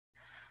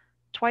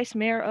twice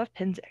mayor of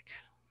Pennsic.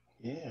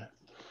 Yeah.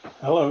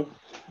 Hello.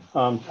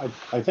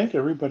 I think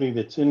everybody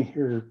that's in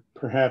here,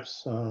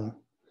 perhaps,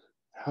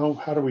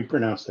 how do we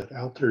pronounce that?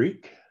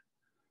 Alteric?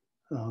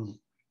 Um,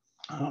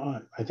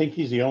 I think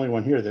he's the only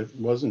one here that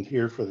wasn't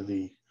here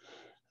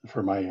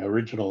for my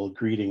original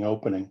greeting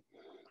opening.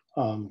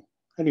 Um,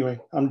 anyway,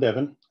 I'm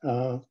Devin.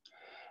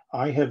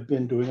 I have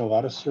been doing a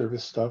lot of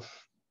service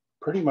stuff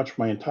pretty much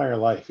my entire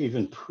life,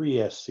 even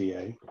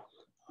pre-SCA.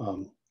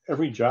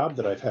 Every job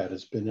that I've had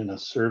has been in a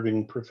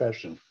serving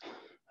profession.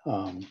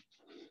 Um,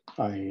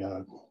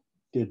 I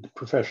did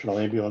professional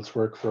ambulance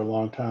work for a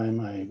long time.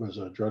 I was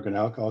a drug and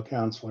alcohol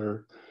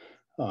counselor.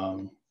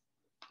 Um,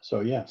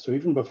 so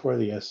even before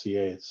the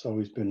SCA, it's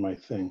always been my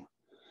thing.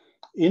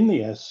 In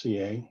the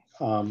SCA,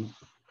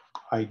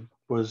 I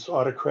was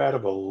autocrat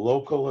of a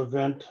local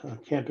event, a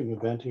camping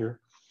event here,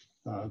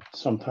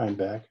 some time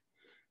back,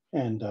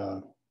 and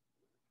uh,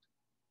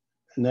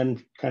 and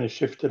then kind of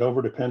shifted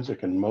over to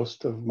Pennsic, and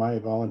most of my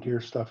volunteer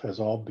stuff has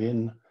all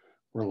been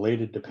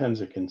related to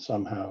Pennsic in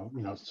somehow,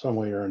 some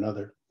way or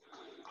another.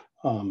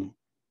 Um,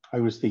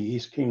 I was the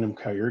East Kingdom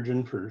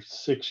Chirurgeon for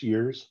 6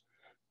 years,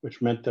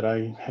 which meant that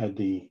I had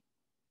the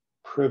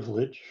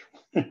privilege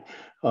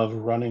of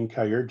running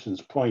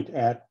Chirurgeon's Point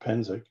at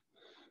Pennsic,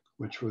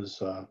 which was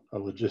a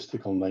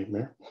logistical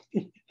nightmare.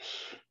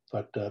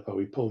 but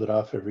we pulled it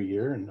off every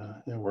year, and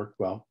it worked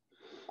well.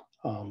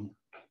 Um,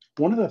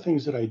 One of the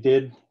things that I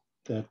did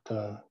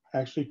that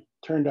actually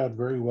turned out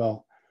very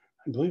well,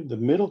 I believe the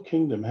Middle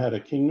Kingdom had a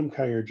Kingdom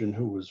Chirurgeon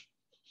who was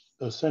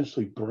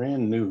essentially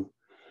brand new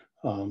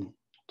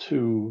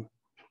to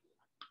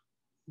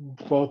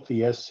both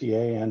the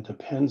SCA and to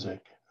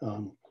Pennsic,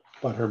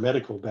 but her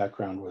medical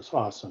background was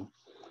awesome.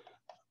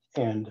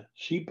 And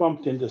she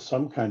bumped into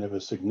some kind of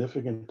a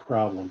significant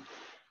problem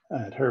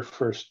at her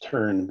first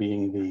turn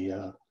being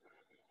the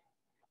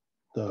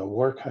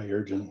war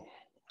chirurgeon.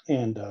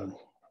 And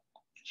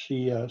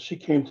she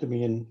came to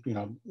me and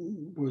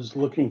was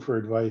looking for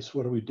advice.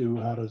 What do we do?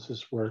 How does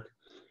this work?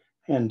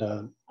 And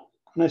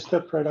I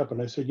stepped right up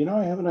and I said,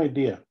 I have an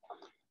idea.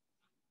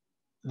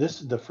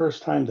 This is the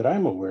first time that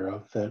I'm aware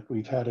of that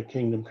we've had a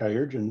Kingdom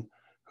Chirurgeon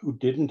who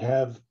didn't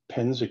have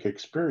Pennsic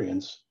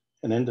experience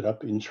and ended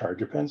up in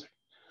charge of Pennsic.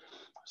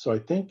 So I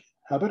think,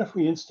 how about if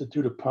we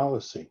institute a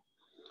policy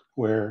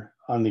where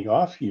on the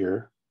off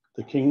year,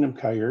 the Kingdom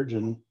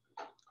Chirurgeon,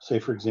 say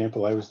for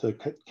example, I was the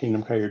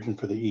Kingdom Chirurgeon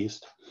for the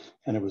East,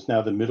 and it was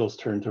now the Middle's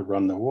turn to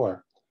run the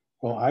war.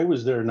 Well, I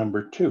was their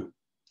number two.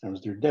 I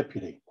was their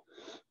deputy.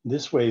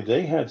 This way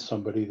they had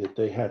somebody that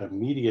they had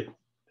immediate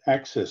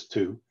access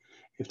to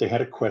if they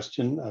had a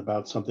question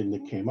about something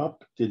that came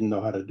up, didn't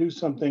know how to do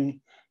something,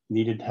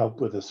 needed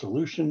help with a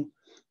solution.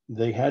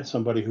 They had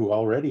somebody who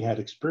already had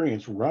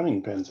experience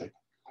running Pennsic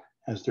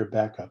as their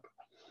backup.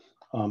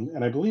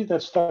 And I believe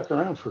that stuck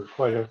around for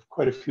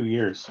quite a few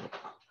years.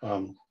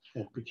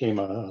 It became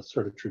a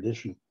sort of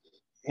tradition,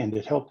 and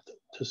it helped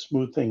to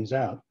smooth things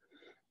out.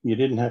 You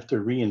didn't have to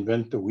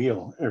reinvent the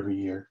wheel every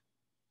year.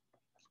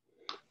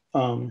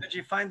 Did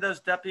you find those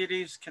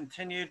deputies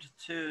continued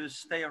to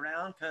stay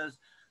around? Because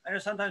I know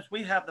sometimes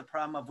we have the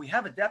problem of we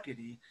have a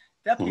deputy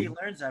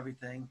learns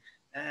everything,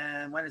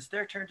 and when it's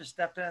their turn to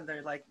step in,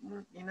 they're like,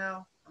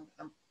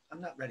 I'm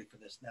not ready for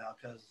this now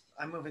because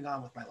I'm moving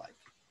on with my life.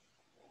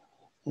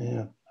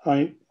 Yeah,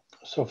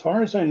 so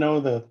far as I know,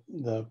 the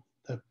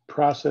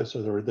process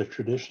or the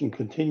tradition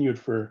continued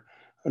for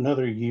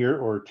another year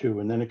or two,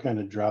 and then it kind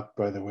of dropped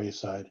by the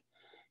wayside,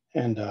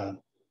 and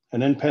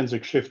then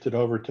Pennsic shifted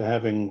over to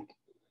having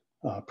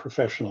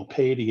professional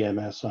paid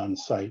EMS on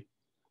site,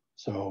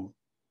 so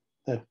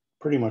that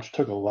pretty much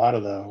took a lot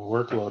of the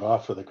workload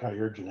off of the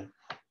chirurgeonate.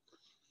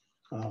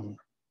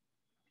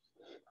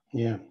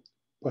 Yeah,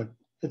 but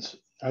it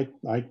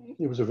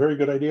was a very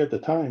good idea at the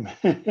time,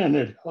 and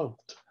it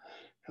helped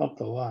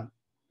a lot.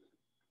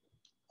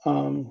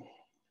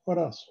 What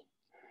else?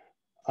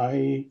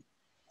 I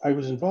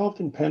was involved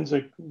in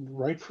Pennsic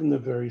right from the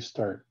very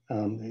start.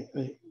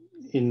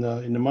 In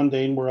the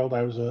mundane world,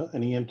 I was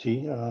an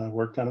EMT,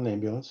 worked on an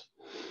ambulance,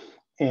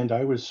 and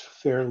I was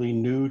fairly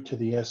new to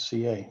the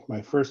SCA.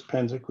 My first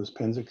Pennsic was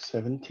Pennsic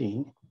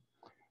 17,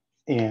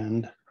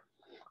 and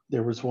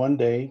there was one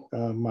day,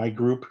 my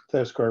group,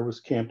 Thescar, was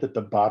camped at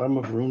the bottom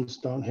of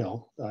Runestone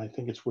Hill. I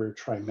think it's where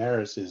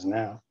Trimaris is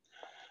now.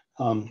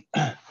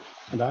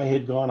 And I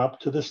had gone up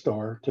to the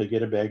store to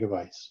get a bag of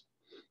ice.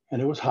 And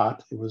it was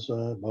hot. It was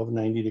above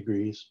 90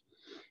 degrees.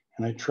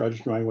 And I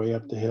trudged my way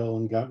up the hill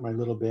and got my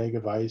little bag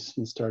of ice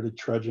and started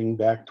trudging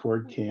back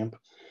toward camp,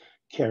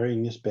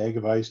 carrying this bag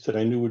of ice that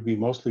I knew would be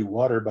mostly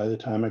water by the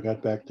time I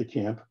got back to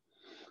camp.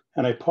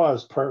 And I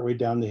paused partway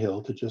down the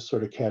hill to just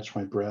sort of catch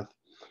my breath.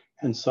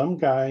 And some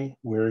guy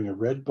wearing a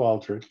red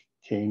baldric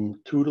came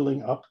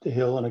tootling up the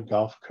hill in a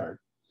golf cart.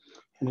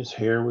 And his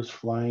hair was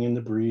flying in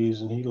the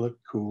breeze and he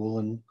looked cool.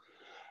 And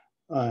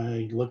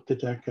I looked at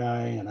that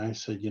guy and I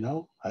said,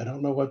 I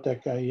don't know what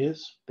that guy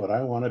is, but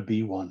I want to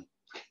be one.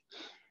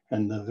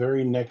 And the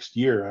very next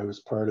year, I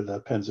was part of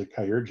the Pennsic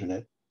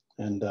Chirurgeonate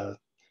and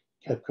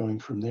kept going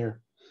from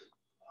there.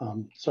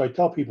 So I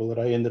tell people that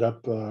I ended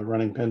up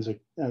running Pennsic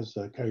as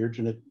a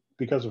Kyrgyz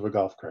because of a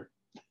golf cart.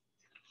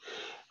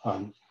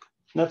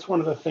 That's one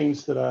of the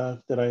things that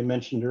I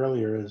mentioned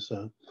earlier is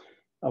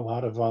a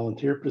lot of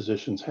volunteer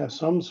positions have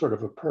some sort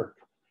of a perk,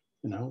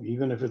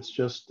 even if it's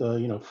just,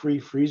 free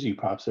freezy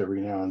pops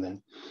every now and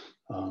then.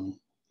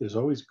 There's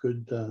always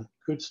good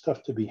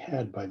stuff to be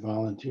had by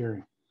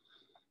volunteering.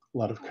 A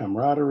lot of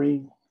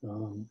camaraderie,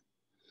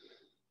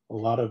 a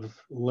lot of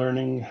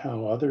learning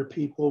how other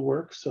people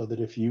work so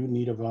that if you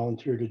need a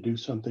volunteer to do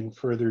something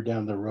further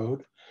down the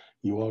road,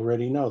 you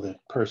already know that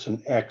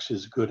person X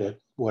is good at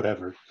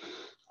whatever,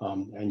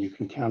 and you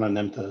can count on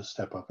them to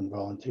step up and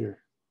volunteer.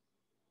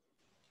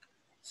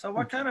 So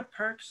what kind of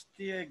perks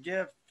do you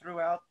give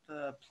throughout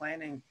the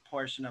planning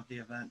portion of the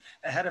event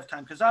ahead of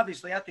time? Because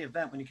obviously at the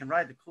event, when you can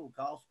ride the cool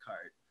golf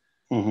cart,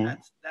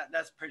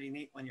 that's pretty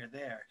neat when you're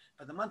there.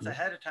 But the months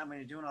ahead of time when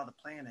you're doing all the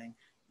planning,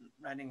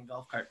 riding a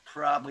golf cart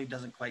probably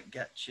doesn't quite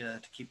get you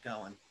to keep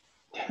going.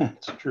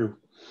 It's true.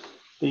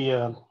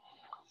 The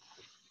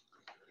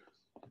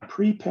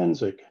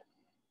pre-Pennsic,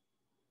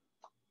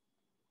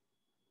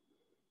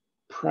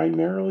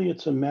 primarily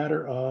it's a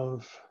matter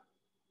of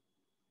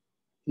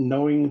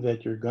knowing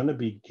that you're going to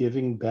be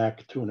giving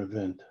back to an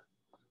event.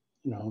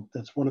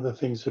 That's one of the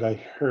things that I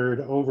heard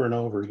over and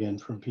over again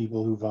from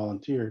people who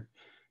volunteered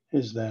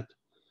is that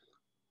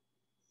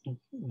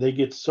they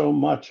get so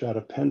much out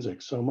of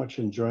Pennsic, so much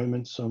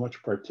enjoyment, so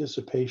much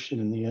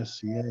participation in the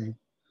SCA,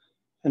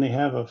 and they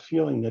have a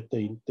feeling that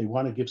they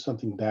want to give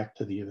something back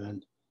to the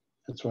event.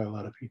 That's why a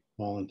lot of people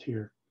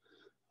volunteer.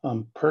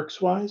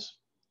 Perks wise,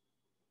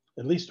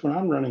 at least when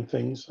I'm running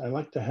things, I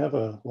like to have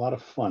a lot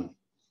of fun,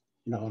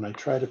 and I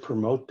try to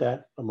promote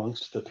that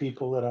amongst the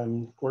people that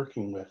I'm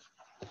working with.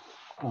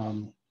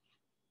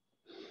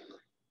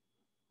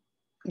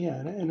 Yeah,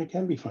 and it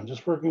can be fun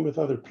just working with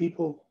other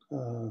people.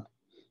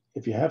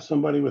 If you have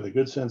somebody with a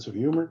good sense of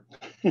humor,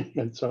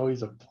 it's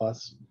always a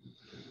plus.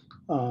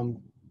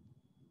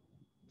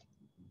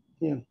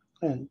 Yeah,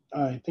 and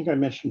I think I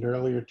mentioned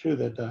earlier too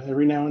that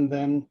every now and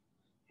then,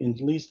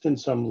 at least in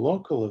some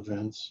local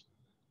events,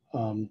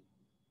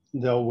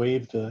 they'll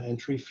waive the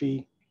entry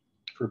fee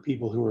for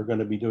people who are going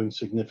to be doing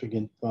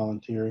significant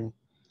volunteering.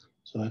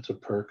 So that's a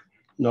perk,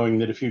 knowing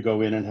that if you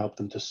go in and help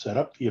them to set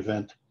up the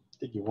event,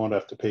 that you won't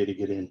have to pay to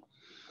get in.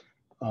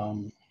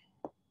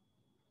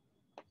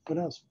 What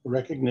else?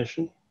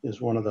 Recognition is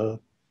one of the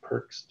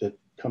perks that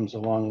comes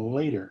along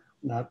later,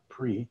 not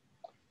pre.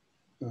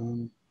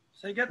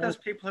 So you get those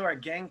people who are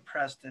gang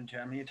pressed into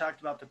it. I mean, you talked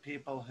about the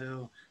people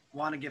who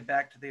want to give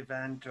back to the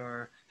event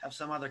or have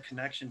some other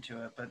connection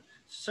to it, but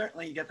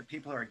certainly you get the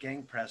people who are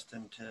gang pressed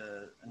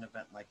into an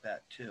event like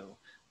that too.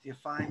 Do you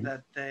find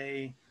that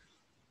they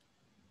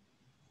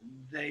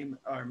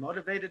are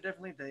motivated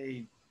differently?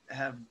 They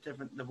have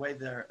different, the way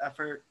their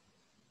effort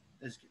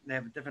is, they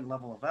have a different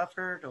level of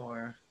effort,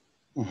 or?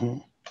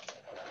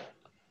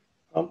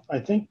 I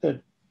think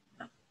that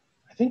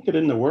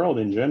in the world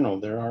in general,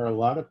 there are a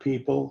lot of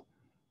people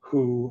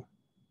who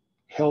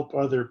help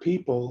other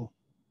people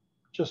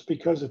just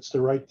because it's the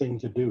right thing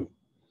to do.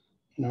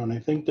 And I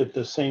think that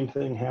the same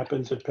thing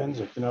happens at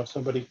Pennsic. If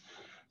somebody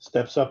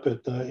steps up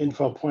at the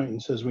info point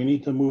and says, we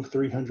need to move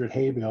 300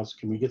 hay bales,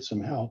 can we get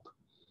some help?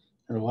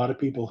 There are a lot of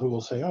people who will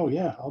say, oh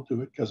yeah, I'll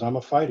do it because I'm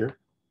a fighter,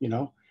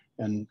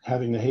 and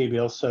having the hay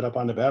bales set up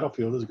on the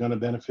battlefield is going to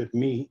benefit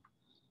me.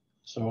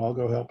 So I'll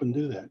go help and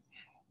do that.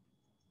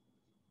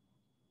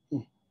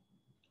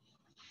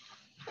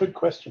 Good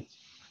questions.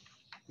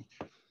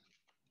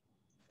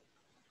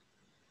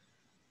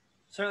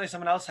 Certainly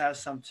someone else has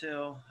some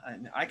too.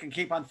 I can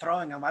keep on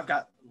throwing them. I've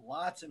got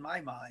lots in my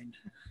mind.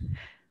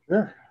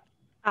 Sure.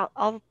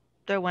 I'll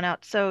throw one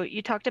out. So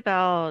you talked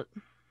about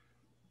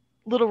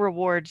little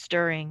rewards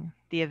during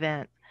the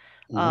event.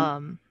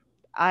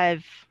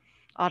 I've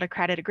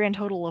autocrated a grand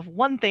total of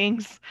 1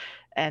 things,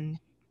 and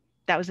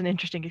that was an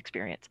interesting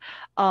experience.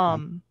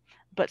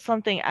 But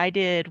something I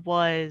did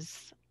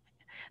was,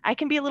 I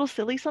can be a little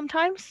silly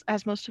sometimes,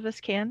 as most of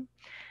us can.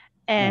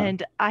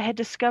 And I had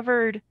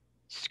discovered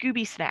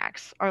Scooby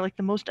snacks are like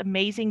the most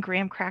amazing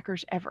graham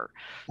crackers ever.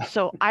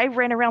 So I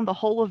ran around the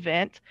whole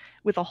event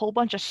with a whole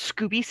bunch of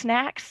Scooby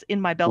snacks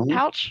in my belt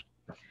pouch.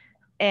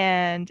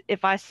 And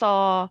if I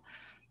saw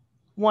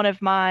one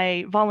of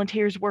my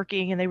volunteers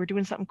working and they were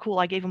doing something cool,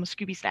 I gave them a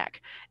Scooby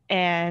snack.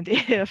 And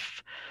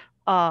if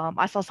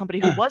I saw somebody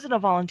who wasn't a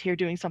volunteer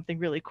doing something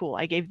really cool,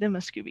 I gave them a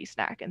Scooby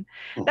snack. And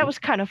that was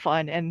kind of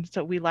fun. And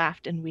so we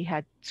laughed and we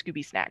had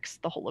Scooby snacks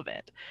the whole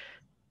event.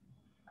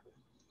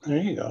 There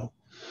you go.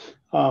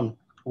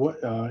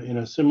 In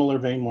a similar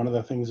vein, one of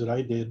the things that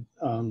I did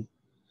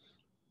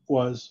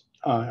was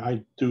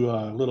I do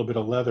a little bit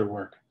of leather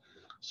work.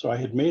 So I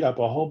had made up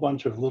a whole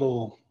bunch of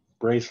little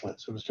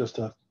bracelets. It was just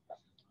a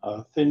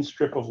thin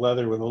strip of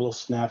leather with a little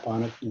snap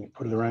on it, and you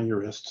put it around your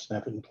wrist,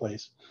 snap it in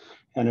place.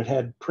 And it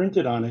had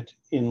printed on it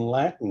in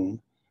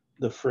Latin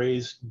the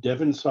phrase,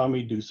 Devon saw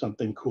me do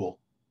something cool.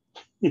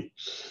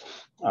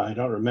 I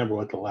don't remember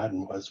what the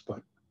Latin was,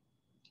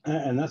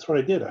 and that's what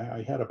I did.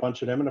 I had a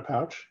bunch of them in a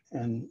pouch,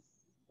 and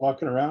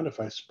walking around, if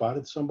I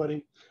spotted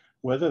somebody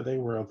whether they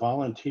were a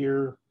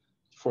volunteer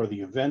for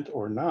the event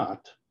or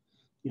not.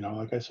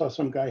 Like I saw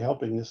some guy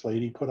helping this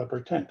lady put up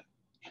her tent.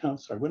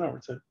 So I went over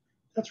and said,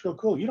 "That's real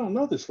cool. You don't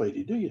know this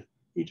lady, do you?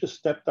 You just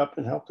stepped up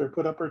and helped her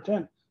put up her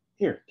tent.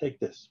 Here, take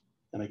this."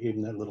 And I gave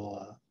him that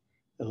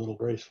little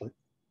bracelet.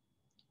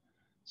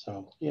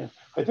 So yeah,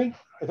 I think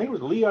it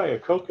was Lee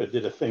Iacocca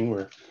did a thing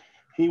where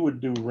he would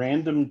do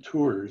random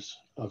tours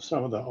of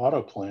some of the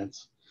auto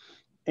plants,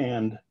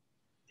 and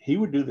he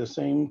would do the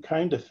same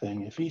kind of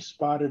thing. If he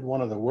spotted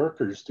one of the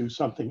workers do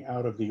something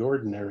out of the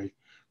ordinary,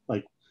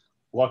 like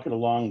walking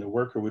along, the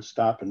worker would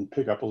stop and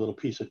pick up a little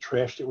piece of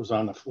trash that was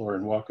on the floor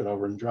and walk it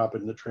over and drop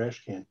it in the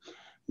trash can.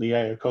 Lee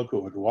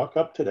Iacocca would walk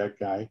up to that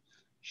guy,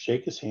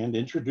 shake his hand,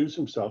 introduce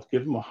himself,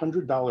 give him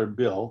 $100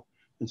 bill,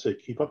 and say,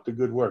 "Keep up the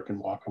good work," and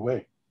walk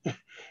away.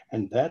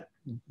 And that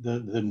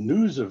the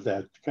news of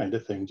that kind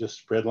of thing just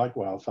spread like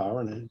wildfire,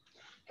 and it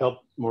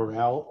helped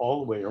morale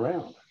all the way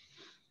around.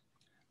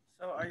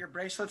 So are your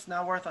bracelets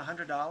now worth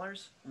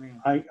 $100?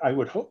 I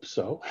would hope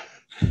so.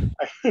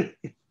 I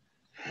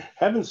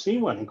haven't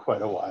seen one in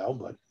quite a while,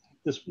 but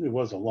it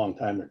was a long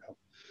time ago.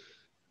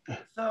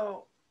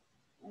 So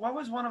what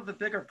was one of the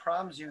bigger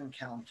problems you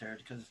encountered?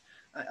 Because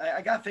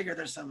I got to figure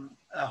there's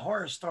a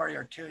horror story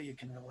or two you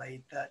can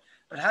relate but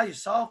how you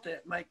solved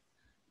it might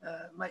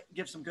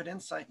give some good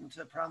insight into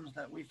the problems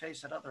that we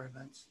face at other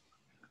events.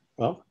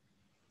 Well,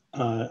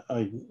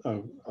 a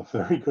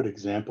very good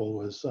example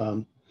was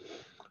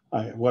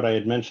what I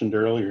had mentioned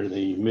earlier,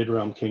 the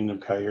Mid-Realm Kingdom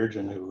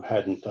Kayurjan, who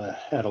hadn't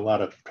had a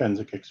lot of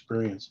Pennsic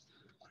experience.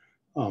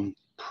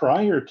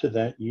 Prior to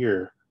that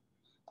year,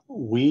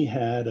 we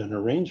had an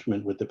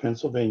arrangement with the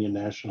Pennsylvania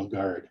National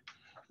Guard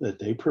that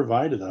they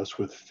provided us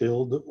with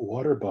filled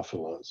water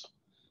buffaloes.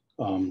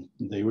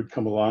 They would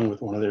come along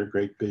with one of their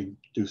great big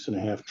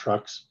 2.5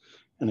 trucks,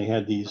 and they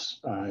had these,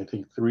 I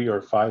think, 300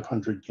 or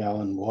 500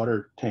 gallon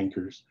water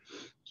tankers,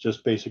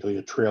 just basically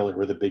a trailer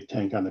with a big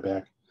tank on the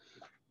back.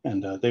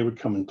 And they would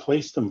come and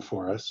place them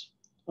for us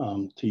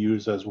to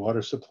use as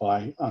water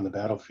supply on the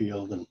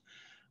battlefield and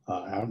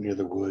out near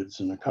the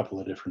woods and a couple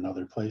of different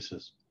other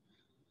places.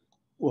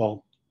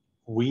 Well,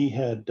 we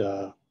had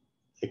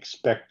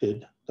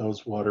expected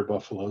those water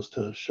buffaloes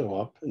to show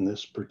up in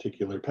this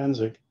particular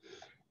Pennsic,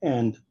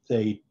 and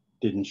they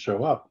didn't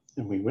show up.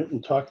 And we went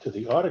and talked to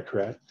the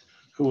autocrat,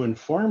 who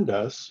informed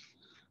us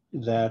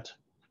that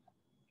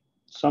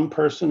some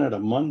person at a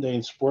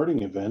mundane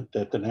sporting event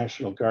that the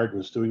National Guard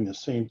was doing the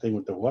same thing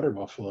with the water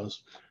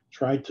buffaloes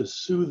tried to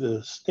sue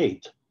the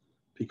state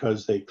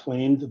because they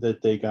claimed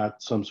that they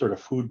got some sort of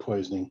food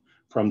poisoning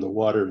from the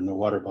water in the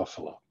water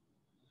buffalo.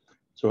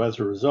 So as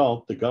a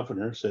result, the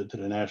governor said to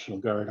the National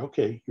Guard,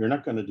 "Okay, you're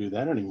not going to do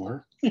that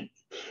anymore."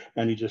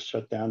 And he just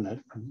shut down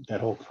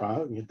that whole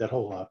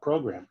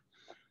program.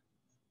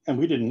 And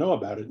we didn't know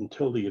about it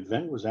until the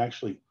event was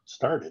actually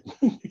started.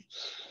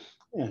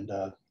 And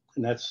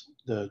that's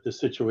the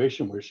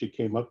situation where she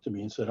came up to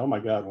me and said, "Oh my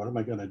God, what am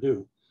I going to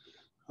do?"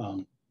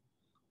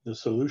 The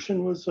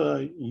solution was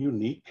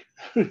unique.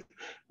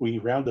 We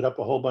rounded up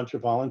a whole bunch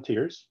of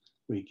volunteers.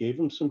 We gave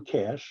them some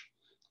cash.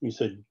 We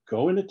said,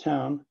 "Go into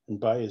town and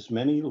buy as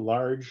many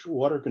large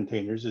water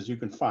containers as you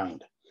can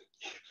find."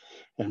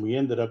 And we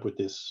ended up with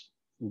this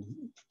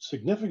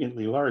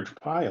significantly large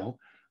pile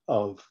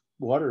of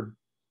water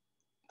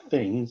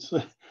things.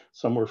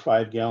 Some were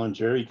 5-gallon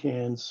jerry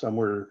cans, some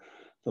were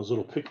those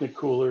little picnic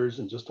coolers,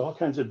 and just all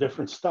kinds of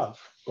different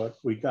stuff. But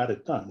we got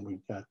it done. We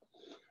got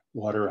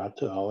water out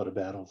to all of the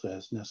battles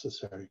as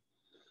necessary.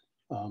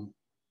 So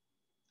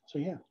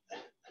yeah,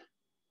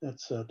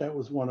 that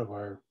was one of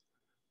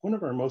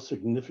our most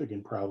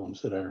significant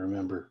problems that I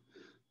remember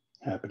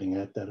happening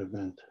at that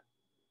event.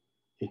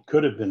 It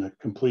could have been a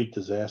complete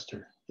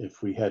disaster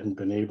if we hadn't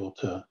been able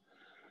to,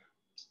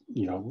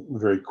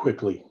 very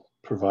quickly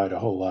provide a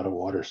whole lot of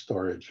water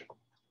storage.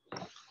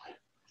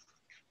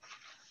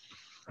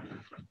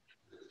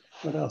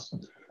 What else?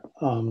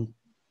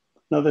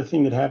 Another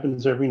thing that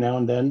happens every now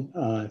and then,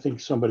 I think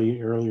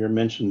somebody earlier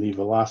mentioned the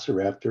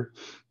Velociraptor,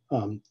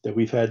 that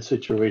we've had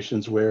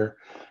situations where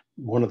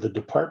one of the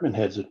department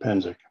heads at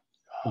Pennsic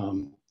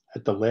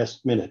at the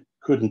last minute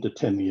couldn't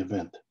attend the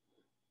event.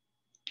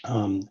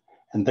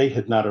 And they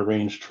had not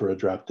arranged for a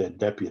drop-dead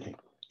deputy.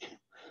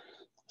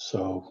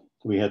 So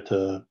we had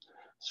to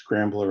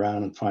scramble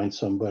around and find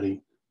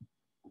somebody.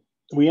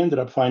 We ended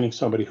up finding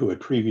somebody who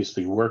had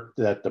previously worked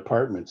that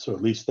department, so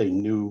at least they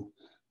knew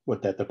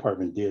what that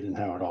department did and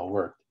how it all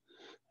worked.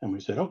 And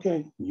we said,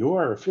 "Okay, you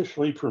are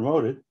officially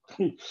promoted.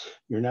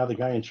 You're now the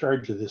guy in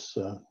charge of this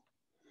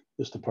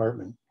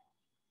department."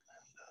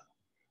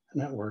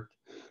 And that worked.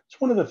 It's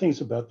one of the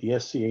things about the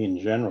SCA in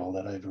general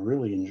that I've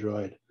really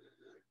enjoyed.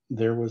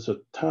 There was a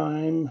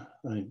time,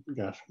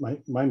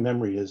 my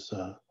memory is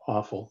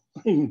awful,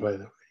 by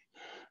the way.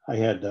 I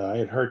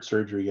had heart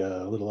surgery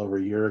a little over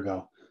a year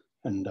ago,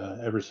 and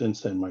ever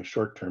since then, my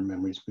short-term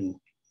memory's been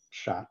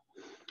shot.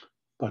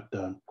 But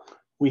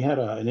we had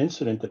an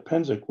incident at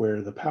Pennsic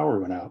where the power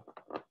went out,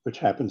 which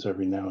happens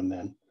every now and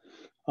then.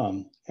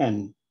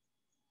 And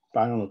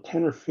I don't know,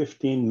 10 or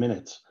 15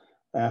 minutes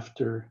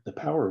after the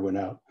power went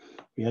out,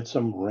 we had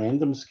some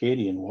random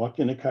Scadian walk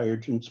into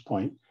Kyrgen's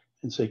Point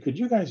and say, could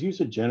you guys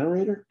use a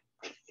generator?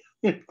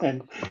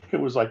 And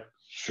it was like,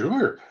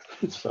 sure.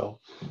 So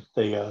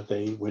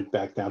they went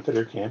back down to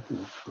their camp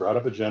and brought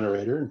up a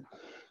generator, and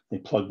they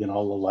plugged in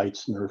all the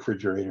lights and the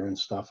refrigerator and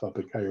stuff up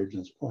at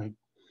Kyrgen's Point.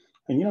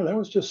 And, you know, that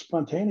was just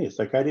spontaneous.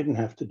 Like, I didn't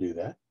have to do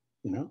that,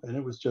 you know, and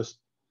it was just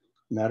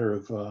a matter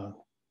of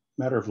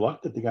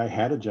luck that the guy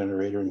had a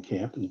generator in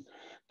camp, and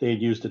they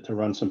had used it to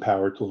run some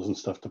power tools and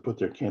stuff to put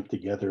their camp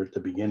together at the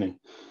beginning.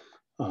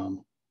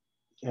 And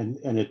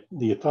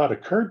the thought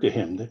occurred to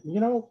him that, you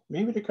know,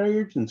 maybe the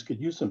Kyrgians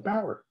could use some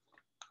power.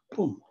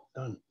 Boom,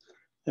 done.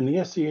 And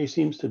the SCA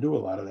seems to do a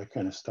lot of that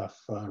kind of stuff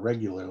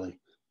regularly,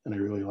 and I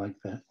really like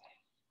that.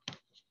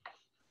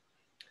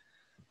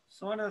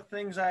 So one of the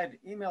things I'd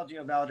emailed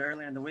you about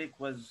earlier in the week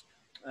was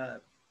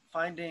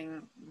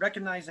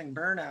recognizing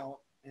burnout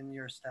in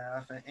your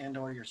staff and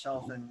or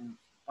yourself, and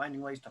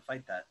finding ways to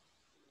fight that.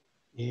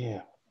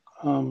 Yeah.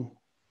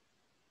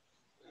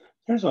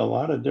 There's a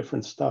lot of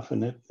different stuff,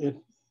 and it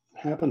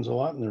happens a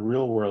lot in the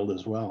real world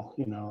as well.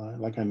 You know,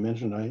 like I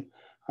mentioned,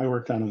 I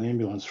worked on an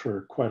ambulance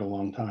for quite a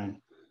long time,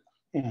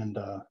 and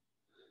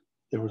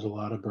there was a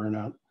lot of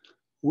burnout.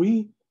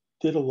 We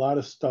did a lot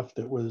of stuff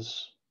that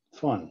was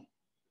fun.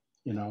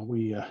 You know,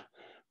 we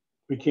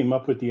came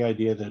up with the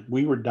idea that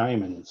we were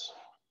diamonds,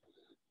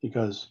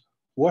 because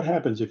what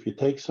happens if you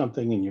take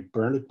something and you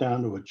burn it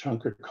down to a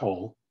chunk of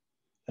coal,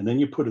 and then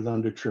you put it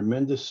under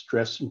tremendous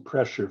stress and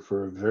pressure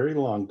for a very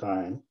long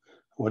time?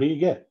 What do you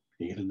get?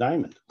 You get a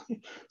diamond.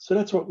 So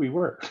that's what we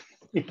were.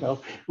 You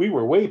know, we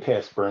were way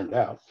past burned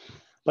out,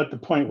 but the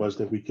point was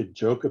that we could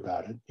joke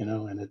about it, you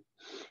know, and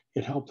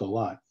it helped a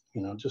lot,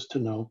 you know, just to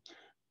know.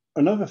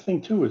 Another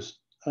thing too is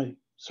I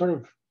sort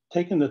of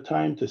taken the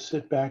time to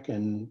sit back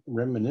and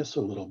reminisce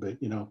a little bit.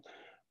 You know,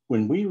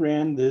 when we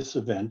ran this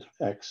event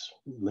X,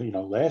 you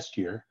know, last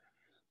year,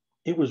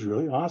 it was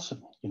really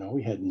awesome. You know,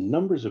 we had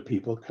numbers of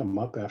people come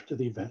up after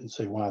the event and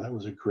say, wow, that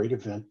was a great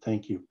event,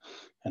 thank you.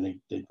 And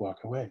they'd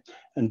walk away.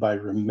 And by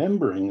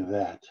remembering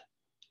that,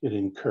 it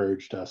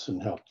encouraged us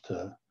and helped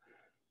to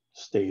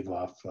stave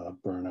off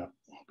burnout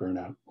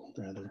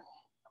rather.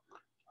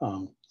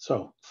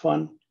 So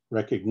fun,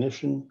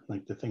 recognition,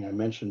 like the thing I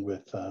mentioned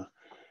with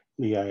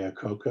Lee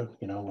Iacocca,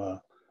 you know,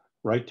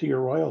 right to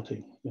your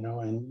royalty, you know,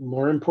 and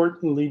more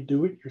importantly,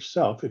 do it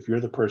yourself if you're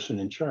the person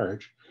in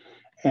charge,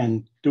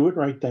 and do it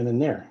right then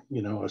and there,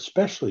 you know,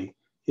 especially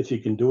if you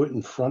can do it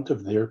in front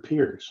of their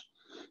peers.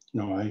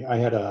 You know, I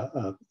had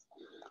a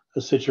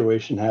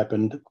situation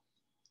happened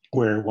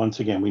where,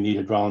 once again, we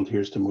needed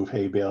volunteers to move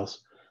hay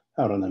bales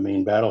out on the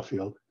main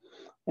battlefield.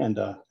 And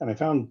I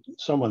found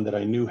someone that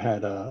I knew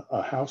had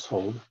a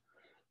household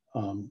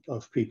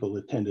of people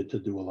that tended to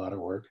do a lot of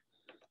work.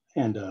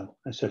 And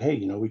I said, hey,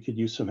 you know, we could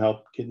use some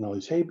help getting all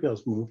these hay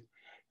bales moved.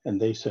 And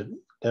they said,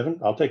 Devin,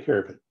 I'll take care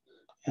of it.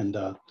 And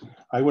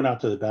I went out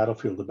to the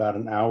battlefield about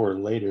an hour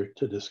later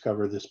to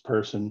discover this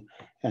person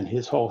and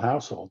his whole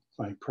household,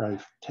 like probably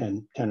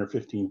 10 or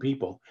 15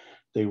 people.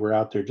 They were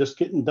out there just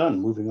getting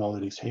done moving all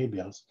of these hay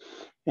bales.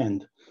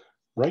 And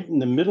right in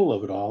the middle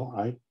of it all,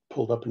 I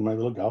pulled up in my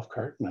little golf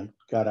cart and I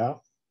got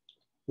out,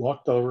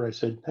 walked over. I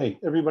said, hey,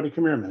 everybody,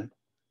 come here a minute.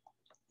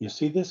 You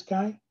see this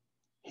guy?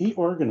 He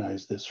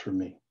organized this for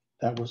me.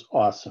 That was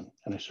awesome.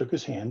 And I shook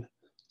his hand,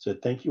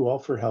 said, thank you all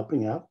for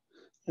helping out.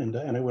 And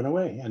I went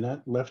away, and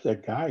that left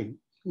that guy,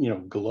 you know,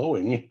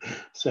 glowing,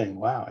 saying,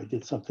 wow, I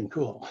did something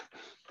cool.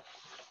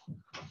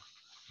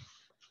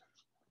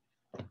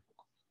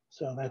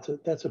 So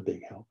that's a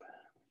big help.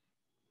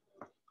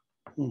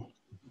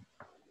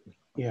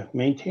 Yeah,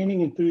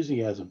 maintaining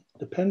enthusiasm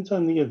depends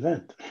on the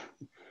event.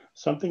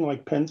 Something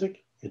like Pennsic,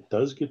 it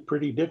does get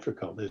pretty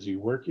difficult as you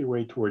work your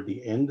way toward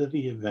the end of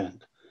the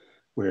event,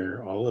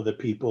 where all of the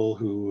people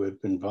who have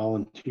been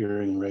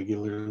volunteering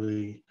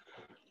regularly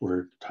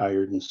were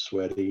tired and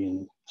sweaty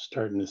and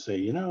starting to say,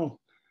 you know,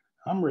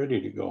 I'm ready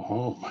to go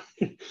home.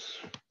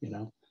 You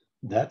know,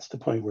 that's the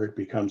point where it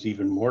becomes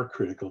even more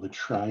critical to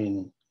try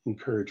and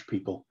encourage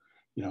people.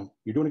 You know,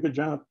 you're doing a good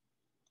job.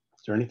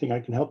 Is there anything I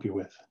can help you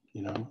with?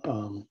 You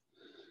know,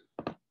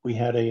 we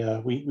had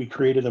we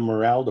created a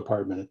morale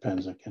department at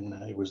Pennsic, and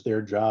it was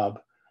their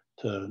job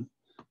to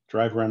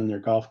drive around in their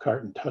golf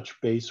cart and touch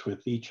base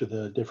with each of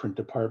the different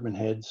department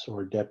heads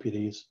or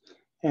deputies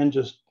and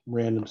just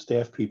random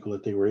staff people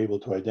that they were able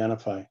to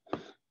identify.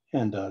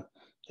 And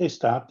they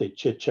stopped, they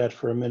chit chat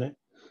for a minute.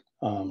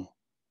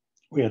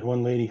 We had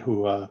one lady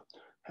who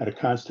had a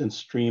constant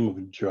stream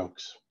of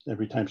jokes.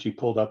 Every time she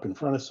pulled up in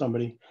front of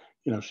somebody,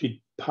 you know,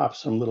 she'd pop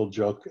some little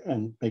joke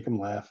and make them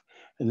laugh,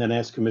 and then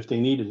ask them if they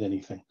needed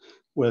anything,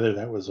 whether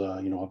that was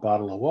you know, a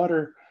bottle of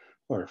water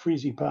or a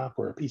freezy pop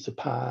or a piece of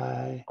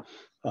pie,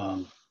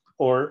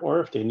 or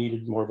if they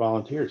needed more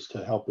volunteers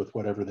to help with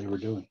whatever they were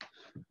doing.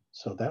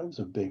 So that was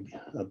a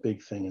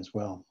big thing as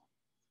well.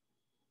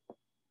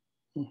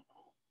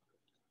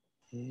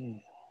 Yeah.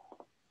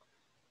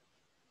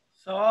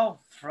 So I'll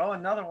throw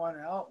another one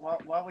out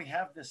while we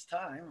have this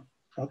time.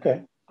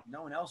 Okay.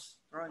 No one else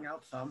throwing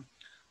out some.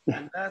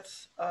 And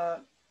that's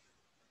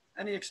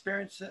any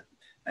experience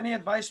Any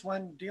advice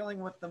when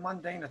dealing with the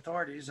mundane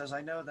authorities, as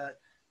I know that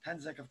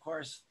Pennsic, of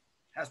course,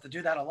 has to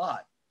do that a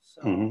lot.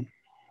 So,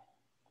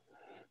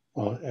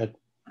 well, at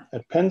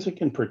Pennsic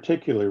in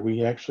particular,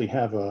 we actually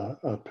have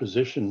a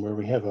position where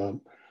we have a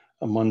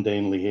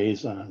mundane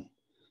liaison.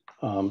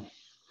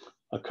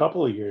 A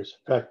couple of years,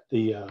 in fact,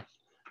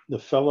 the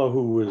fellow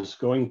who was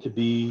going to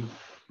be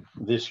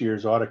this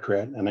year's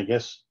autocrat, and I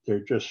guess they're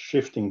just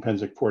shifting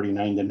Pennsic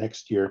 49 to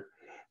next year.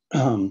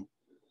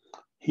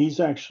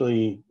 He's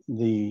actually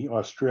the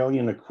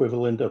Australian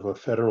equivalent of a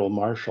federal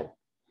marshal.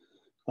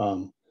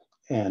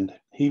 And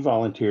he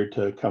volunteered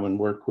to come and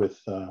work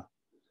with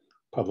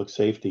public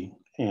safety.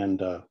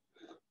 And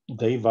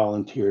they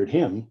volunteered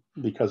him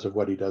because of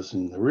what he does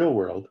in the real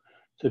world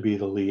to be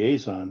the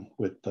liaison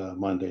with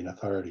mundane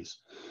authorities.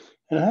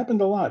 And it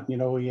happened a lot. You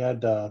know, we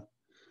had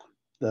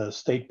the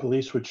state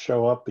police would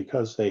show up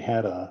because they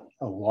had a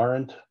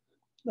warrant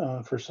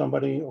for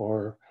somebody,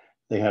 or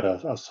they had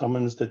a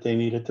summons that they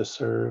needed to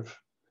serve,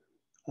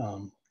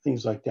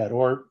 things like that.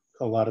 Or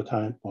a lot of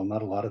times, well,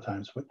 not a lot of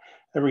times, but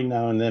every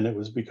now and then it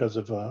was because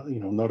of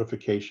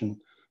notification,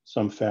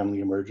 some family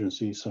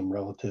emergency, some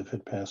relative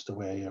had passed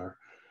away, or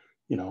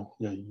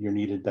you're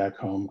needed back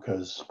home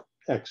because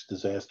X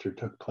disaster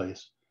took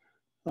place.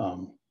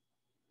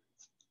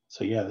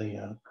 So yeah,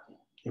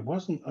 it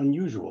wasn't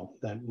unusual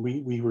that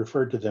we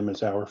referred to them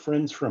as our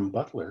friends from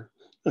Butler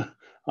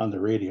on the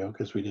radio,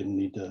 because we didn't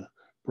need to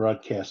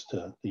broadcast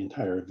the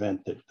entire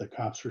event that the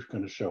cops were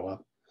going to show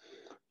up.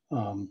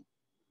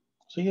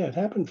 So yeah, it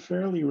happened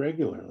fairly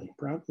regularly,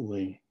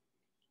 probably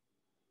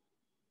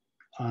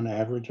on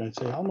average, I'd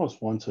say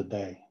almost once a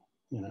day,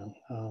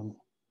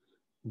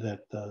 that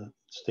the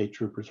state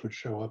troopers would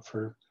show up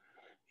for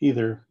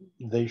either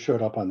they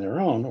showed up on their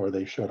own or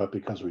they showed up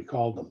because we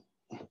called them.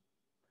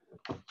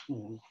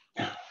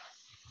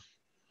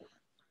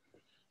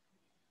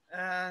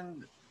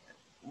 and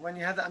when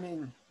you had that, I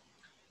mean,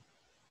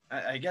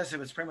 I guess it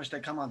was pretty much they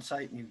come on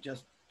site and you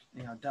just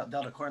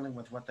dealt accordingly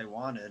with what they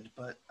wanted.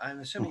 But I'm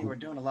assuming you were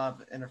doing a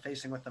lot of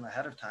interfacing with them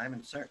ahead of time,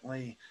 and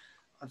certainly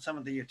on some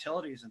of the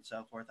utilities and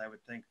so forth. I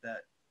would think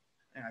that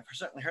I've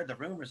certainly heard the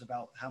rumors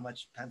about how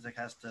much Pennsic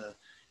has to,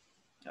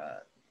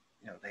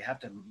 they have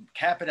to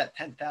cap it at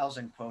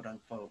 10,000, quote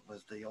unquote,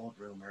 was the old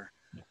rumor.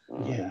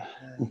 Yeah.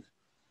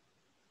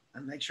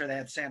 And make sure they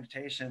had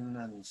sanitation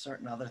and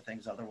certain other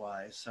things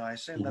otherwise. So I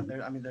assume that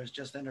there's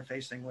just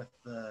interfacing with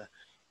the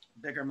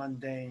bigger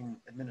mundane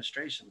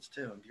administrations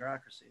too and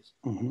bureaucracies.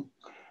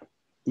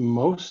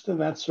 Most of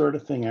that sort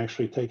of thing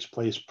actually takes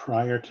place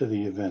prior to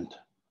the event.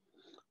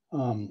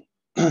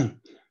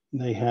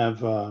 They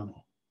have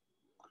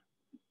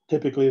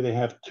typically they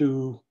have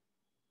two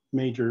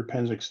major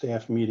Pennsic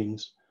staff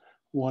meetings.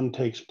 One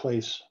takes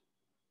place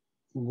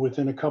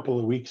within a couple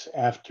of weeks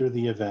after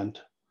the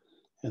event,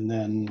 and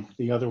then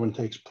the other one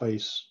takes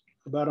place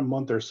about a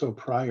month or so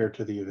prior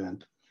to the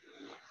event.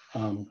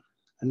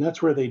 And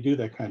that's where they do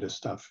that kind of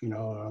stuff.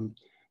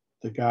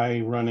 The guy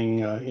running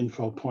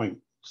Info Point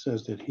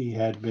says that he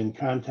had been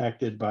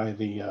contacted by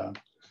the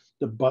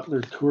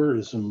Butler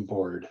Tourism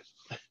Board,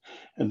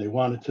 and they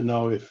wanted to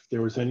know if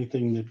there was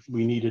anything that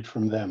we needed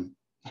from them,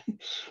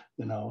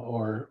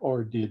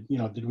 or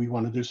did we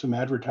want to do some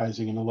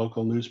advertising in a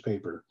local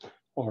newspaper,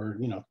 or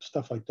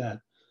stuff like that.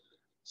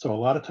 So a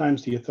lot of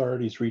times the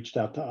authorities reached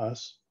out to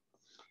us,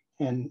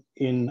 and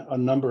in a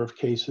number of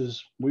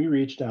cases we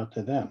reached out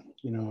to them.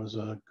 It was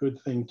a good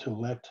thing to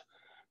let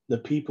the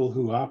people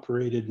who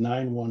operated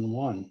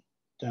 911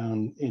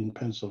 down in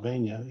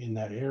Pennsylvania in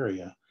that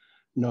area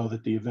know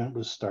that the event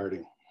was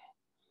starting,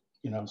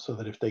 so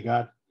that if they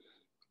got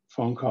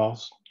phone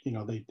calls,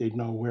 they'd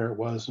know where it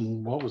was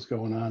and what was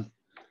going on.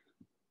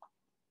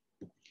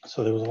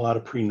 So there was a lot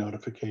of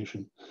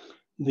pre-notification.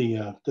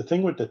 The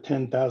thing with the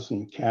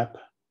 10,000 cap,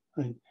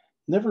 I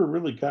never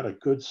really got a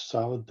good,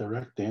 solid,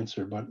 direct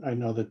answer, but I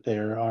know that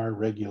there are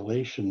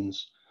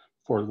regulations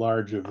for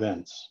large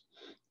events.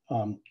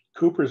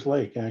 Cooper's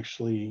Lake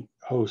actually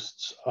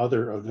hosts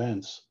other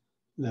events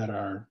that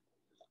are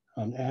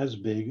as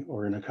big,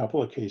 or in a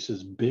couple of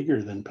cases,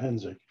 bigger than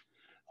Pennsic,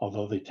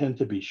 although they tend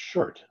to be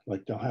short.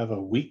 Like they'll have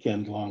a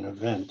weekend-long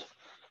event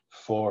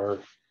for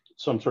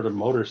some sort of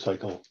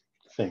motorcycle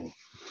thing,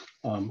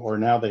 or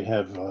now they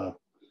have a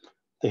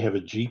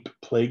Jeep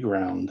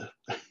playground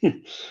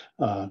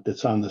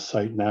that's on the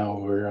site now,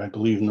 where I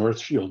believe North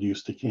Shield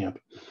used to camp.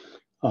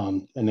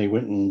 And they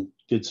went and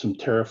did some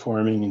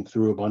terraforming and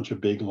threw a bunch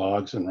of big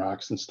logs and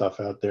rocks and stuff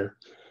out there.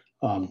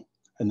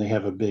 And they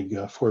have a big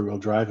four-wheel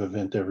drive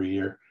event every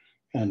year,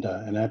 and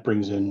that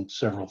brings in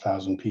several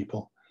thousand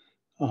people.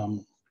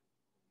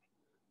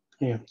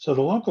 Yeah, so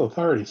the local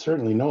authorities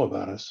certainly know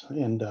about us,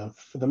 and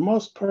for the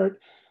most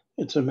part,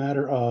 it's a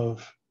matter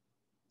of,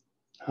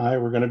 hi,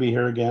 we're going to be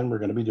here again. We're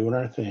going to be doing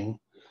our thing.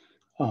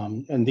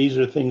 And these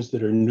are things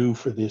that are new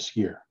for this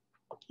year.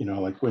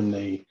 Like when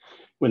they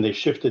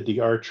shifted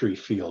the archery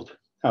field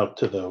out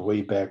to the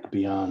way back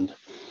beyond,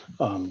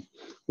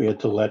 we had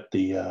to let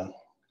the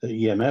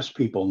EMS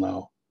people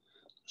know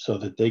so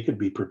that they could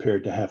be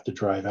prepared to have to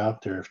drive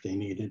out there if they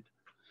needed.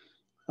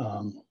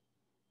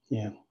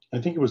 Yeah, I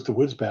think it was the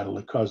woods battle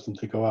that caused them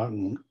to go out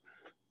and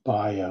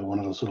buy one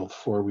of those little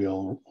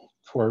forerunner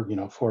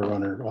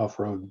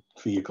off-road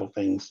vehicle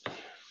things.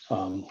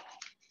 Yeah.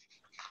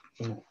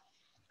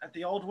 At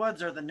the old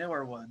woods or the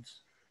newer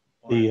woods?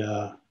 Or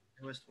The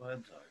newest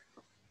woods?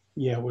 Or...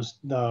 Yeah, it was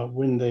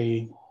when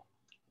they, I'm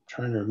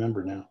trying to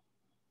remember now.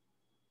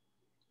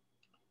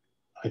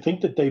 I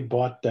think that they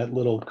bought that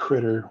little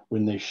critter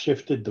when they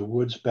shifted the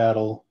woods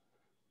battle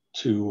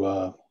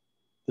to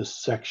the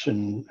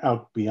section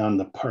out beyond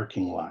the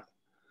parking lot.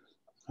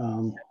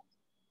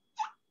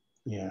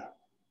 Yeah.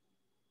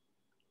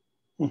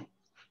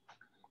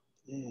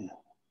 Yeah.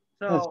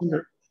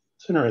 So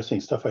it's interesting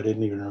stuff I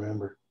didn't even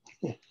remember.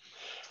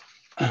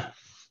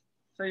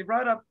 So you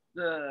brought up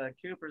the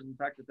Coopers and the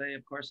fact that they,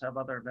 of course, have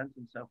other events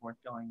and so forth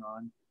going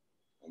on.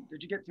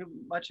 Did you get too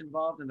much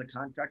involved in the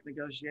contract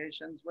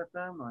negotiations with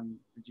them? And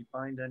did you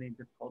find any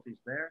difficulties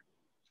there?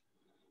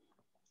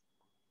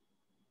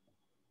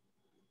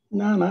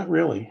 No, not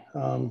really.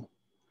 One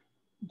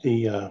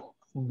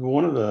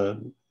of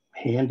the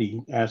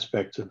handy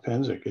aspects of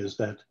Pennsic is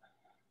that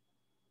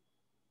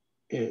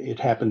it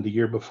happened the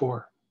year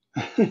before,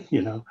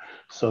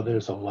 so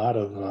there's a lot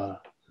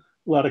of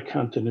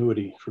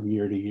continuity from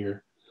year to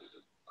year.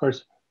 Of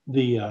course,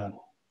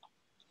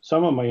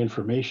 some of my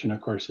information,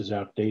 of course, is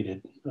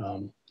outdated.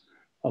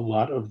 A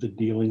lot of the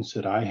dealings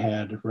that I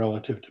had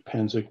relative to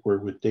Pennsic were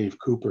with Dave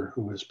Cooper,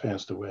 who has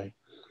passed away.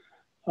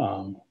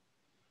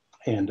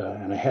 And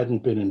I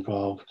hadn't been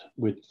involved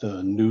with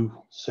the new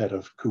set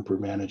of Cooper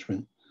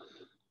management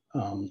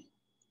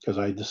because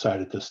I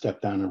decided to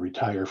step down and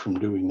retire from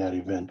doing that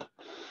event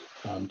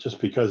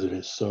just because it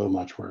is so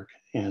much work.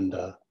 And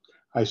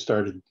I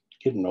started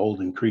getting old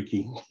and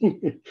creaky.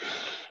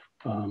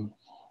 How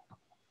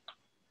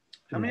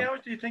many hours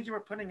do you think you were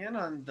putting in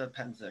on the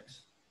Pennsics?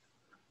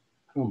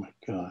 Oh my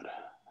God.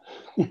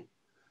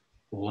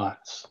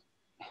 Lots.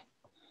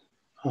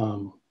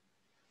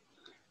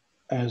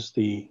 As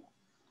the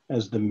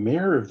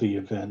mayor of the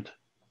event,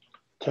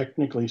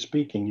 technically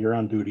speaking, you're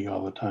on duty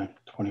all the time,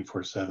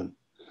 24/7.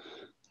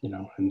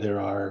 And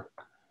there are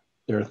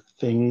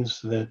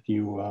things that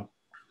you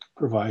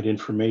provide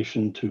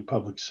information to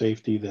public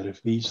safety that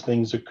if these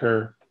things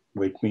occur,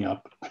 wake me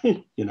up.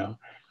 If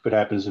it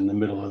happens in the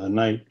middle of the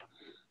night,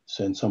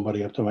 send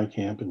somebody up to my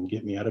camp and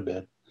get me out of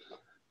bed.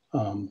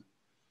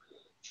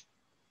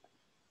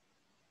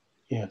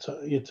 Yeah,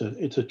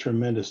 it's a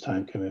tremendous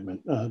time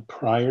commitment.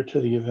 Prior to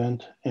the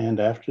event and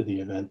after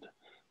the event,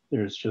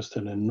 there's just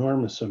an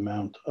enormous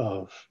amount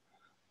of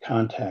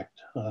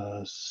contact,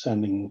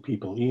 sending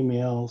people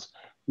emails,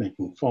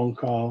 making phone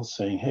calls,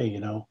 saying, hey,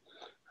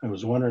 I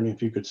was wondering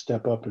if you could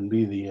step up and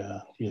be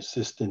the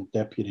assistant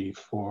deputy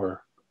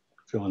for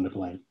fill in the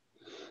blank.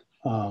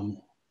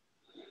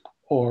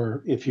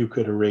 Or if you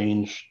could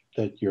arrange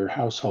that your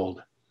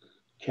household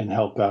can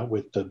help out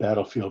with the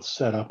battlefield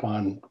setup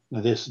on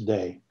this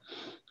day.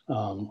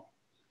 The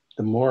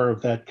more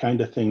of that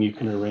kind of thing you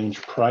can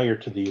arrange prior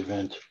to the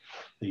event,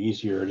 the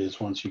easier it is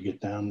once you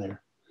get down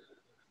there.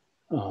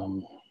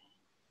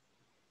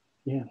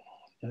 Yeah,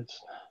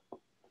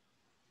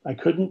 I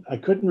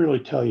couldn't really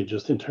tell you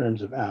just in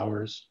terms of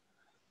hours.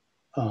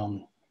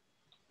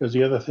 Because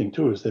the other thing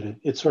too is that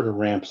it sort of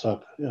ramps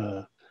up.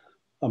 A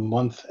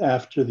month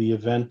after the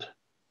event,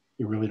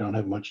 you really don't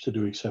have much to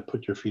do except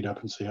put your feet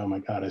up and say, oh my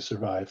God, I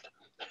survived.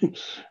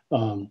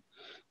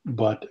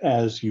 But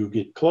as you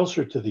get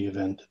closer to the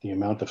event, the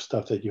amount of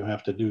stuff that you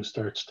have to do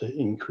starts to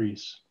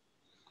increase.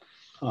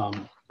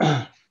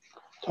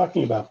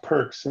 Talking about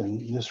perks,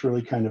 and this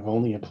really kind of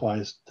only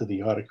applies to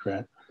the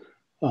Autocrat,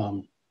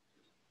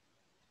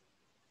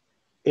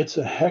 it's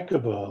a heck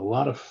of a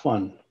lot of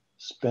fun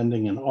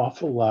spending an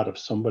awful lot of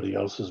somebody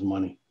else's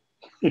money.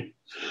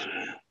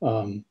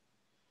 And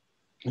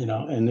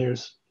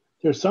there's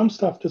some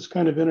stuff that's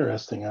kind of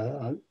interesting.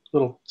 A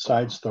little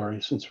side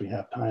story since we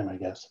have time, I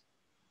guess.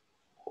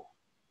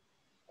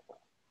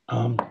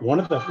 One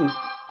of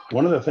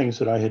the things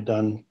that I had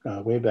done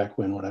way back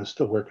when I was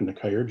still working the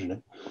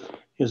Kyrgyzstan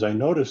is I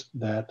noticed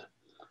that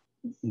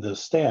the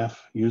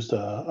staff used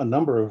a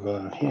number of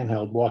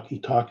handheld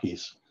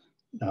walkie-talkies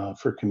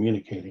for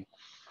communicating.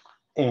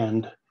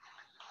 And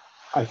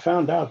I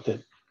found out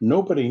that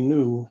nobody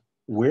knew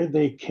where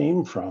they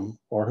came from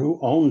or who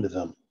owned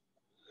them.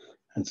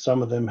 And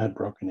some of them had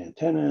broken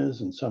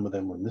antennas, and some of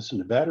them were missing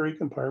the battery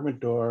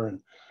compartment door,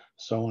 and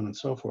so on and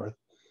so forth.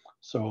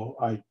 So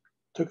I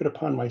took it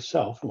upon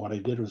myself, and what I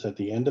did was at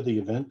the end of the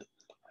event,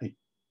 I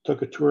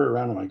took a tour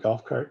around on my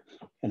golf cart,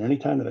 and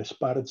anytime that I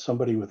spotted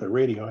somebody with a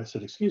radio, I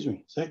said, excuse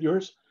me, is that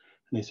yours?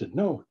 And they said,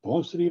 no, it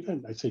belongs to the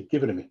event. I said,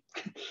 give it to me.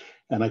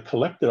 And I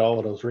collected all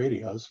of those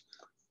radios,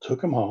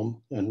 took them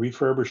home and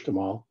refurbished them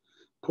all,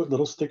 put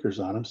little stickers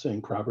on them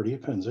saying property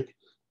of Pennsic,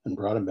 and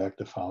brought them back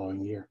the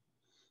following year.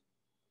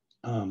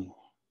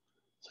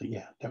 So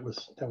yeah, that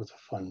was a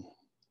fun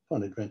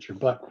adventure.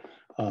 But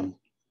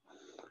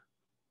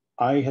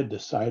I had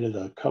decided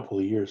a couple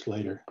of years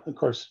later, of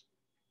course,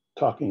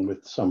 talking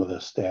with some of the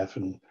staff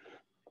and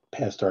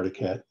past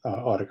Autocrat,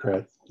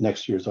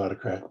 next year's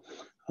Autocrat,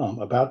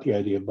 about the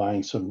idea of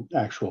buying some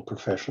actual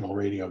professional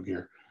radio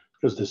gear,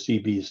 because the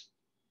CBs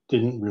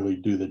didn't really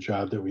do the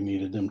job that we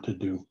needed them to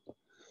do.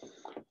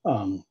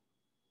 And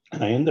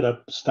I ended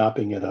up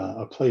stopping at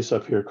a place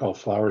up here called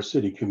Flower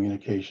City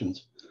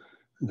Communications.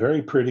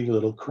 Very pretty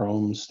little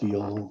chrome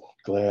steel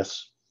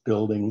glass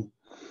building.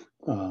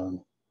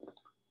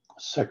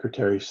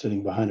 Secretary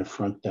sitting behind a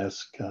front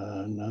desk,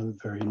 a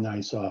very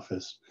nice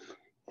office.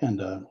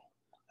 And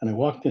I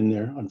walked in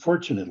there.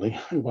 Unfortunately,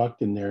 I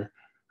walked in there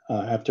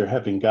after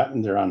having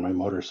gotten there on my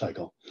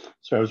motorcycle.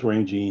 So I was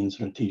wearing jeans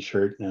and a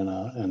t-shirt and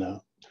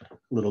a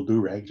little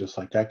do-rag, just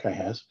like that guy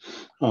has.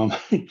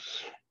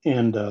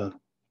 And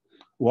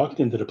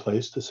walked into the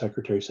place. The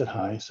secretary said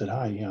hi. I said,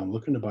 hi, yeah, I'm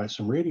looking to buy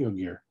some radio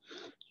gear.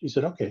 She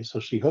said, okay. So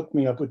she hooked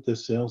me up with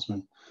this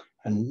salesman.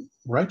 And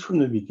right from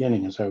the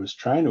beginning, as I was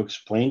trying to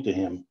explain to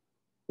him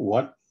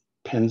what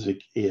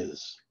Pennsic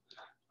is,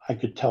 I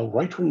could tell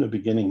right from the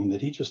beginning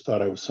that he just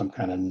thought I was some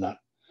kind of nut.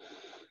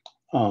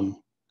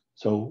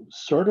 So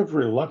sort of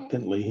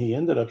reluctantly, he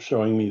ended up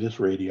showing me this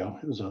radio.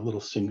 It was a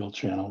little single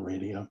channel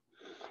radio.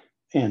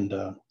 And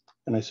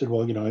I said,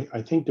 well, you know,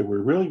 I think that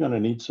we're really going to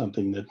need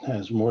something that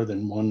has more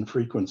than one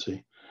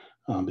frequency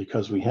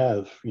because we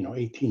have, you know,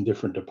 18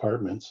 different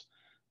departments.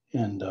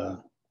 And,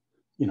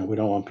 you know, we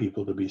don't want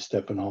people to be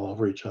stepping all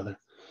over each other.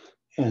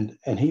 And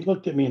he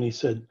looked at me and he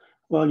said,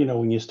 well, you know,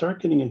 when you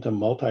start getting into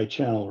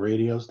multi-channel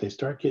radios, they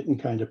start getting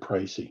kind of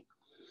pricey,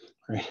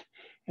 right?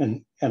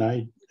 And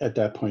I, at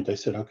that point, I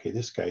said, okay,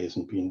 this guy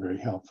isn't being very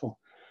helpful.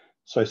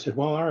 So I said,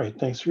 well, all right,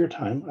 thanks for your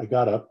time. I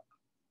got up,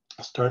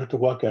 started to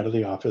walk out of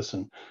the office,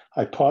 and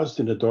I paused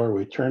in the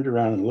doorway, turned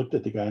around and looked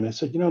at the guy, and I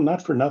said, you know,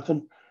 not for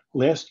nothing,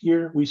 last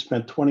year we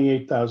spent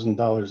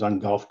 $28,000 on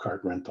golf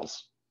cart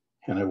rentals.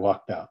 And I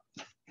walked out.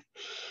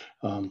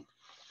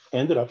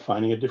 Ended up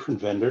finding a different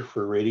vendor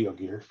for radio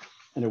gear,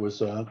 and it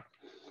was a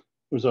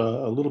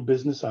little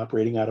business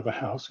operating out of a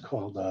house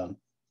called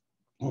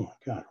oh my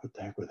God, what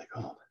the heck were they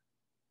called?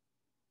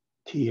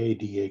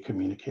 TADA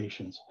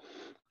Communications.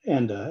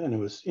 And it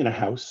was in a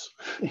house.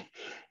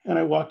 And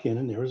I walk in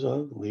and there was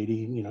a lady,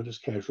 you know,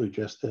 just casually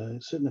dressed,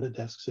 sitting at a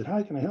desk, said,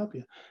 hi, can I help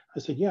you? I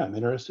said, yeah, I'm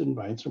interested in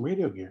buying some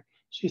radio gear.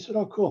 She said,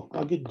 oh, cool.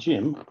 I'll get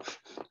Jim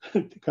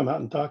to come out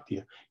and talk to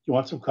you. You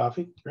want some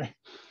coffee? Right.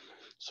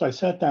 So I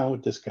sat down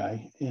with this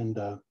guy and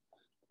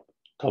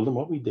told him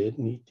what we did,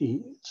 and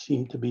he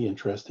seemed to be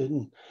interested.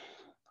 And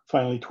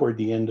finally, toward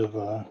the end of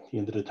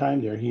the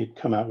time there, he had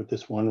come out with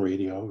this one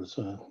radio. It was,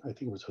 I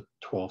think it was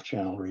a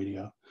 12-channel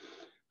radio.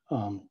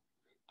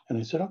 And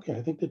I said, okay,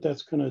 I think that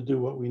that's going to do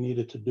what we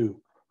needed to do.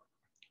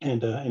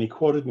 And he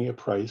quoted me a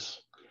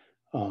price.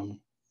 And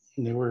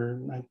they were,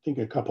 I think,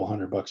 a couple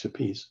 $100 a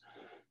piece.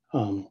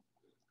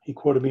 He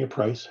quoted me a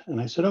price,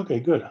 and I said, okay,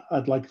 good.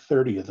 I'd like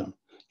 30 of them.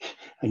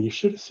 And you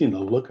should have seen the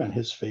look on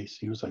his face.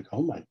 He was like,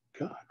 oh my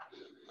God.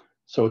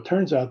 So it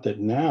turns out that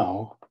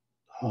now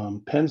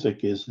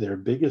Pennsic is their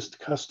biggest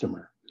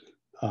customer,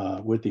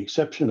 with the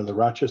exception of the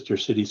Rochester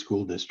City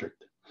School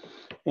District.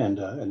 And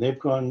they've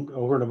gone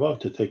over and above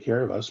to take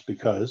care of us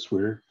because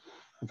we're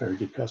a very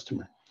good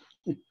customer.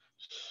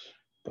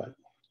 But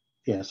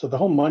yeah, so the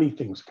whole money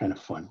thing was kind of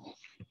fun.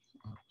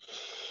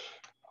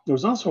 There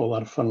was also a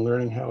lot of fun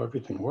learning how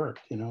everything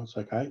worked. You know, it's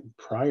like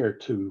prior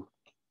to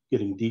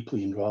getting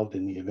deeply involved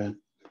in the event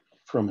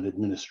from an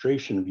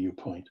administration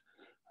viewpoint,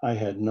 I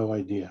had no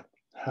idea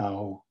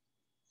how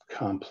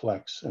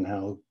complex and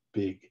how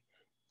big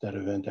that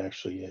event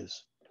actually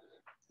is.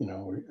 You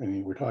know, I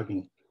mean, we're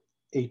talking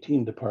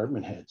 18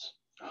 department heads,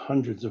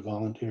 hundreds of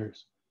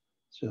volunteers.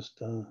 It's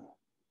just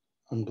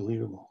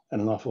unbelievable,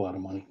 and an awful lot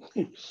of money.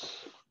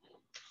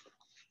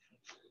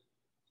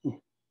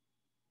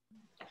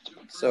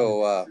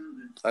 So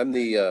I'm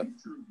the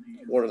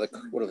one of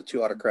the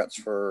two autocrats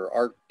for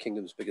our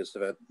kingdom's biggest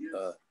event,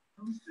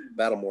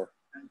 Battlemore.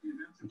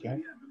 Okay.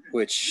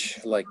 Which,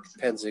 like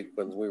Pennsic,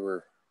 when we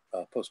were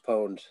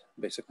postponed,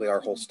 basically our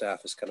whole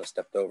staff has kind of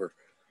stepped over.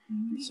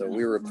 So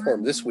we were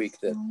informed this week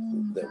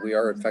that we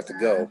are in fact to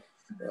go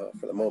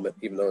for the moment,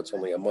 even though it's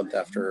only a month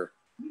after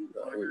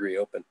we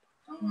reopen.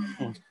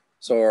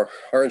 So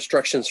our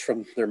instructions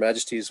from their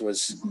majesties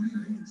was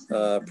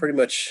pretty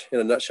much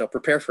in a nutshell: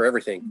 prepare for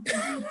everything.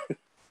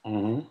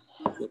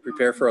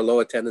 Prepare for a low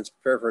attendance,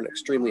 prepare for an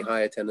extremely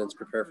high attendance,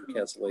 prepare for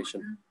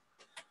cancellation.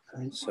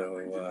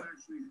 So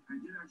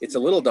it's a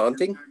little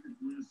daunting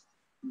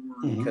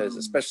because,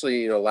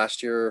 especially, you know,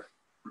 last year,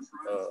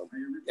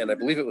 and I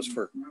believe it was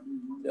for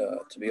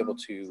to be able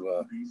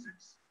to,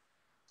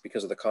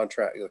 because of the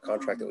contract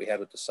that we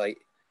had with the site,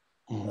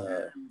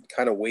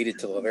 kind of waited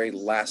till the very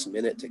last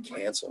minute to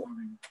cancel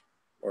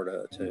or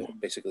to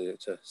basically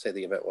to say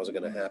the event wasn't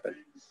going to happen,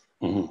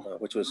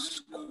 which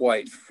was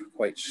quite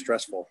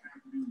stressful.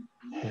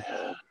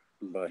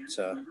 But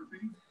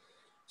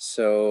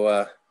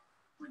so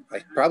I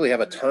probably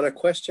have a ton of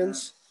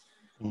questions,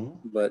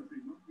 but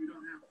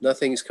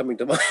nothing's coming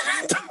to mind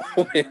at the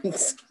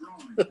moment.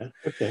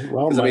 Okay.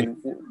 Well,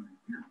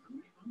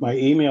 my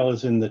email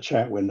is in the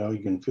chat window. You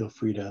can feel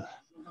free to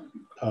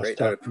toss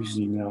stuff in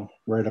the email,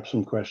 write up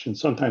some questions.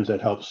 Sometimes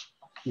that helps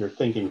your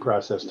thinking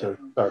process to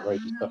start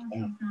writing stuff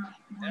down.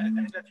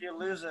 And if you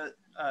lose it,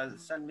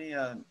 send me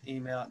an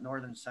email at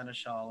Northern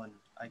Seneschal, and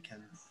I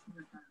can.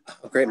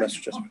 Oh, great,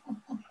 Master Jesper.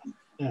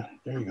 Yeah,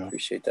 there you go.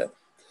 Appreciate that.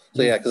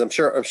 So yeah, because I'm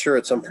sure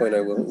at some point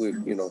I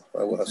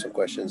will have some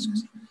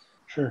questions.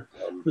 Sure.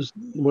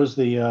 Was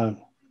the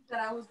that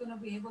I was going to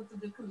be able to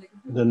do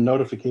the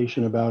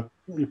notification about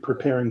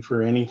preparing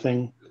for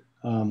anything?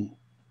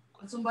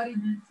 Somebody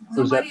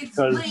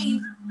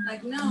explained,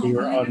 like, no, you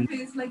were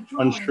like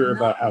unsure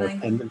about how like,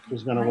 attendance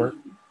was going to work?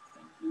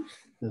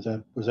 Was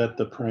that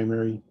the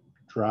primary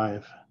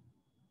drive?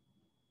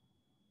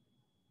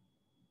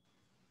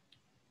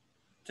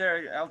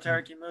 Terry,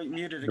 Alteric, you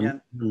muted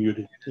again. You're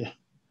muted. Yeah.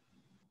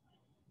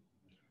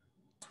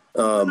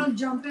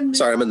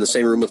 Sorry, I'm in the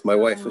same room with my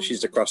wife, but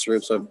she's across the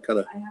room, so I'm kind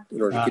of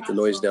in order to keep the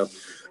noise down.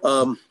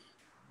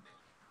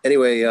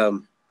 Anyway,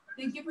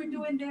 thank you for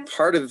doing this.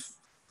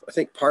 I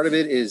think part of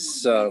it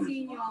is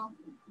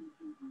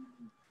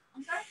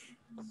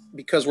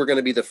because we're going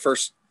to be the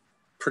first,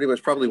 pretty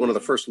much probably one of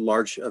the first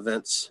large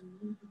events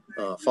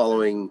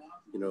following,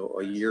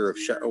 over a year of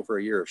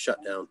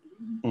shutdown.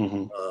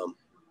 Mm-hmm.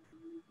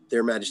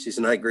 Their Majesties,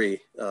 and I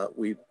agree,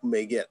 we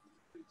may get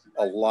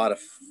a lot of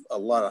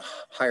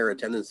higher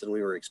attendance than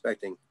we were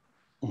expecting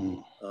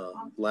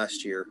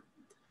last year.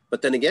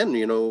 But then again,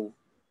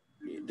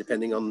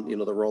 depending on the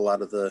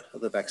rollout of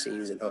the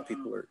vaccines and how if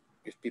people are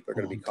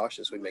going to be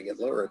cautious, we may get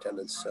lower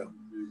attendance. So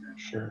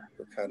sure,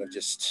 we're kind of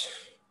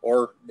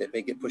or it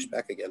may get pushed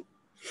back again.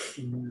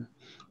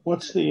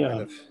 What's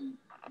the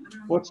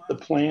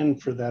plan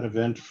for that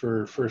event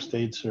for first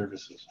aid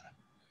services?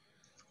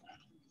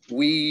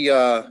 We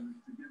don't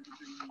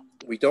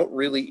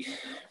really.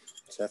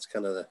 So that's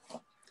kind of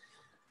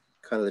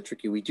the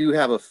tricky. We do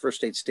have a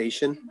first aid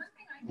station,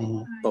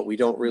 but we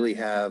don't really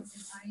have,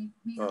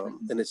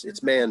 and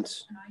it's manned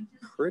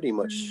pretty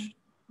much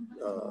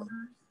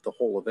the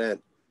whole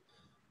event,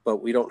 but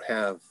we don't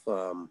have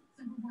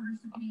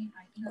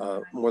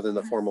more than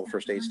the formal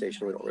first aid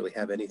station. We don't really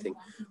have anything.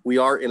 We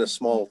are in a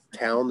small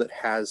town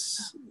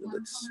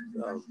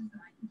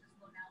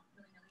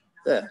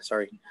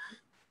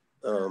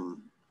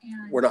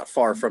we're not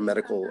far from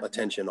medical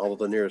attention,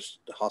 although the nearest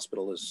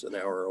hospital is an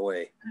hour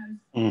away.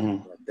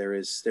 Mm-hmm. There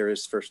is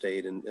first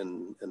aid,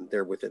 and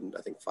they're within,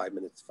 I think, 5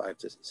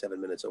 to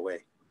 7 minutes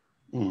away.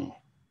 Mm.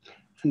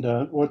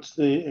 And what's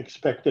the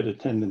expected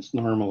attendance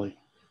normally?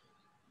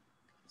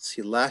 Let's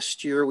see,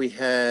 last year we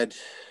had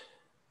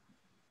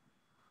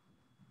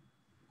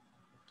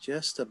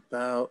just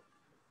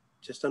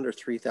under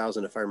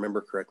 3,000, if I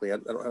remember correctly. I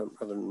don't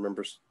have the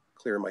numbers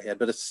clear in my head,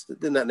 but it's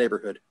in that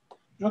neighborhood.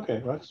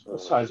 Okay, well, that's a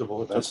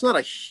sizable event. So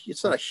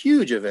it's not a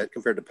huge event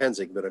compared to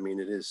Pennsic, but I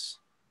mean it is.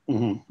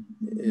 Mm-hmm.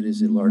 It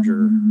is a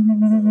larger.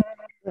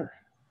 Sure.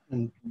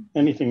 And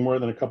anything more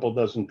than a couple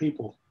dozen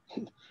people,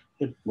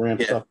 it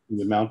ramps up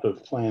the amount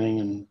of planning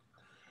and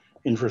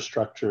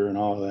infrastructure and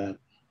all of that.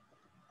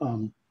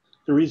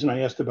 The reason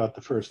I asked about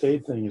the first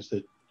aid thing is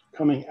that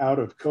coming out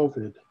of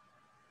COVID,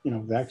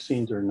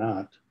 vaccines or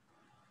not,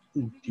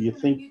 do you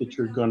think that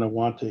you're going to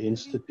want to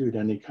institute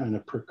any kind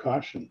of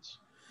precautions?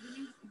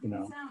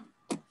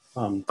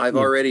 I've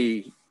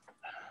already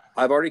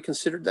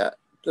considered that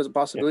as a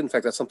possibility. In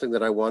fact, that's something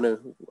that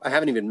we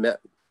haven't even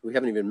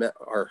met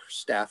our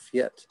staff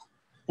yet,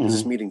 because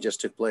this meeting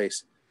just took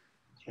place.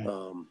 Okay.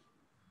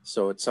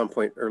 So at some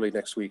point early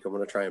next week, I'm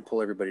going to try and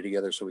pull everybody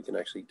together so we can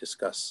actually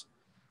discuss.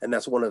 And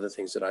that's one of the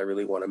things that I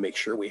really want to make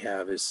sure we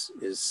have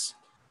is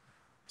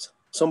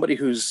somebody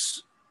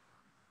who's,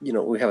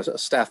 we have a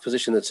staff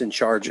position that's in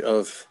charge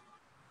of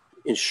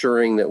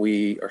ensuring that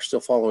we are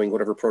still following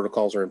whatever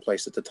protocols are in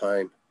place at the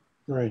time.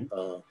 Right.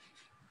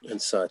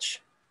 And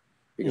such,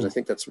 because I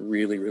think that's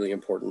really, really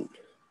important.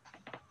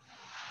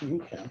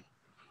 Okay.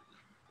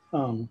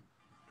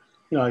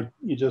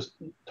 You just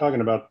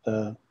talking about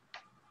the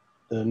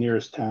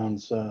nearest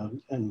towns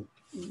and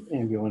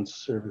ambulance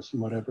service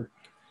and whatever,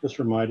 just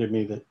reminded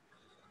me that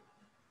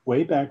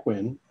way back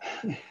when,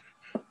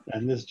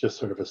 and this is just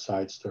sort of a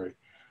side story,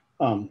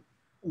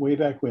 way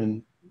back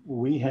when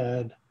we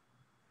had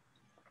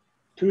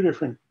two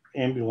different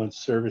ambulance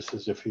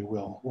services, if you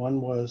will.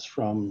 One was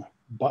from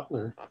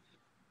Butler,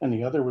 and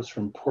the other was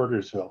from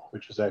Portersville,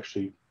 which is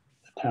actually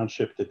the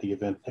township that the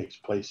event takes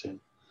place in.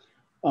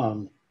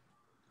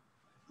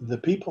 The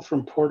people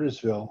from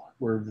Portersville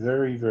were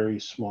very, very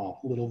small,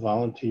 little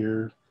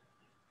volunteer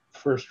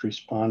first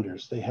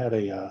responders. They had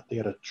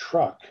a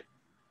truck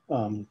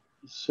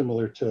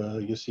similar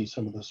to, you see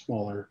some of the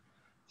smaller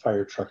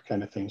fire truck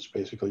kind of things,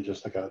 basically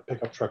just like a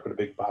pickup truck with a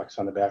big box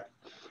on the back.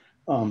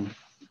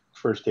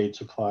 First aid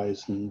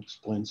supplies and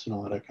splints and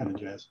all that kind of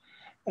jazz.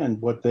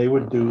 And what they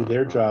would do,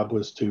 their job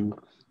was to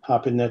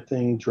hop in that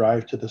thing,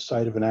 drive to the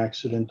site of an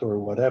accident or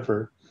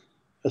whatever,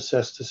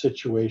 assess the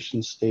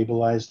situation,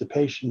 stabilize the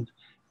patient,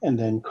 and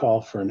then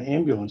call for an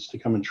ambulance to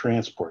come and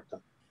transport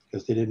them,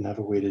 because they didn't have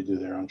a way to do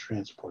their own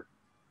transport.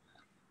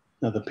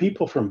 Now, the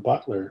people from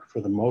Butler, for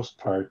the most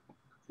part,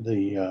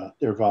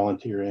 their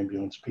volunteer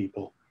ambulance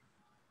people,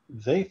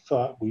 they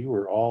thought we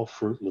were all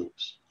Fruit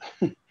Loops.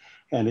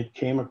 And it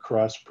came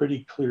across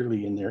pretty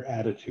clearly in their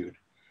attitude.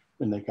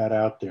 When they got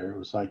out there, it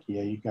was like,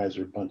 yeah, you guys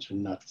are a bunch of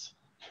nuts.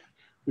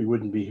 We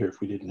wouldn't be here if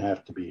we didn't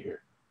have to be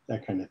here,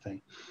 that kind of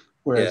thing.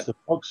 Whereas the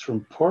folks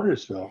from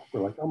Portersville were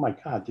like, oh my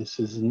God, this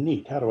is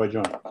neat. How do I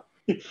join?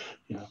 You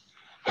know,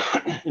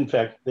 in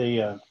fact,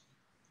 they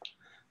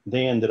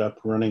ended up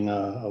running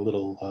a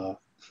little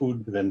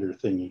food vendor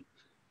thingy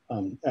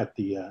at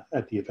the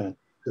event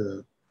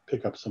to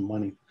pick up some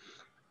money.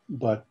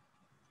 But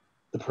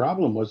the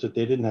problem was that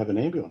they didn't have an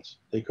ambulance.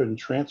 They couldn't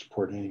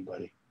transport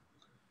anybody.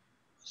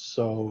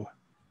 So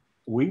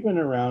we went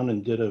around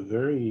and did a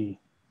very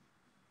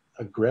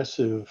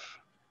aggressive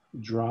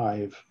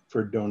drive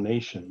for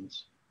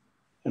donations,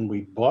 and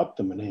we bought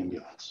them an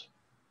ambulance.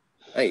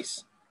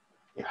 Nice.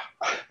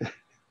 Yeah.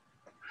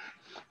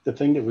 The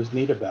thing that was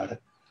neat about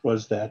it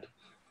was that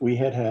we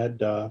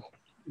had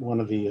one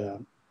of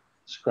the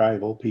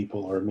scribal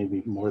people, or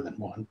maybe more than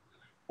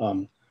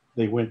one,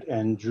 they went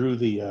and drew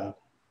the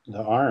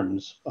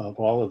arms of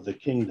all of the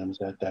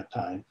kingdoms at that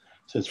time,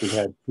 since we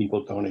had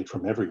people donate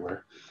from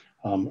everywhere,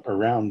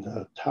 around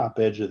the top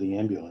edge of the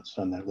ambulance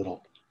on that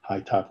little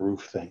high top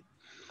roof thing.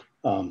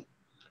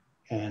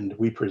 And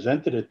we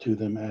presented it to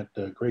them at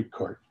the Great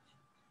Court.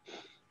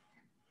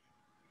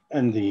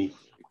 And the,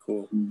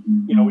 cool.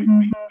 You know, we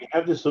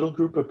have this little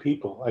group of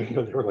people. I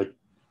know there were like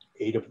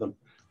 8 of them,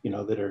 you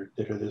know, that are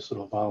this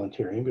little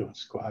volunteer ambulance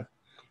squad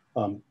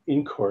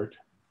in court,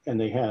 and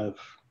they have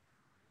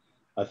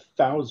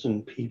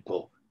 1,000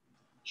 people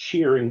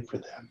cheering for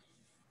them.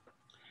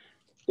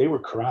 They were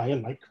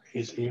crying like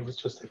crazy. It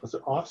was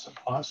an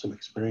awesome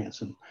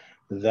experience, and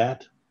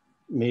that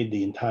made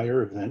the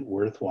entire event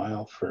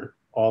worthwhile for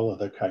all of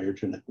the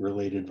Kyrgyz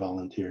related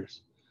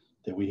volunteers,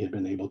 that we had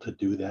been able to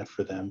do that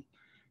for them,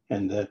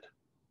 and that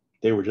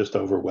they were just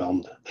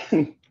overwhelmed.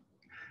 It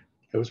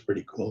was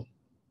pretty cool.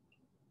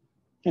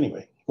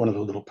 Anyway, one of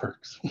the little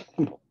perks.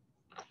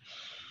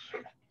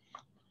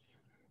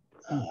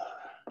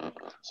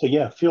 So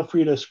yeah, feel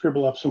free to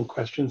scribble up some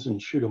questions and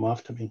shoot them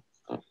off to me.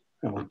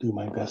 I will do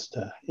my best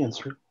to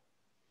answer.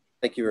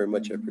 Thank you very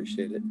much. I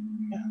appreciate it.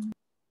 Yeah.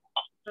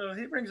 So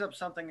he brings up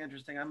something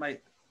interesting I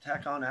might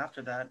tack on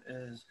after that,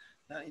 is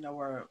that, you know,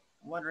 we're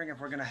wondering if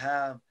we're going to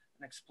have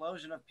an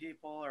explosion of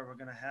people, or we're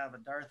going to have a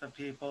dearth of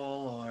people,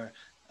 or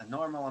a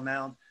normal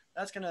amount.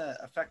 That's going to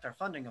affect our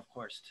funding, of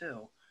course,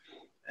 too.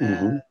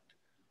 And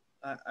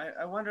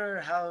I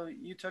wonder how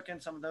you took in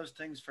some of those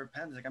things for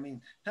Pennsic. I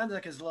mean,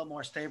 Pennsic is a little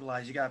more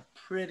stabilized. You got a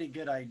pretty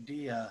good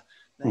idea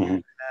that you're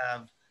going to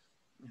have,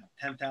 you know,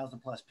 10,000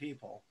 plus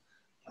people.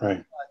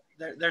 Right.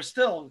 But there's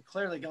still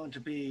clearly going to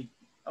be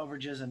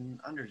overages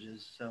and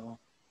underages. So.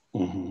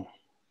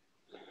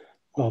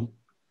 Well,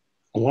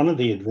 one of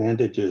the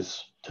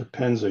advantages to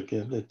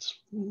Pennsic that's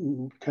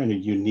kind of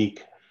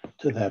unique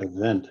to that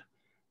event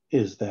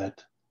is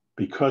that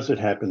because it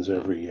happens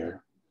every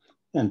year,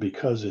 and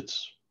because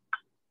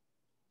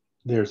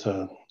there's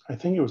I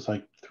think it was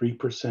like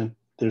 3%.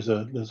 There's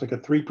like a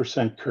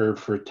 3% curve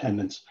for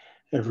attendance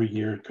every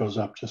year. It goes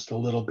up just a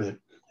little bit,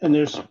 and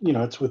there's, you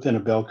know, it's within a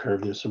bell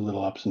curve. There's some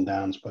little ups and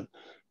downs, but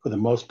for the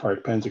most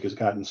part, Pennsic has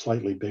gotten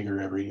slightly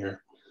bigger every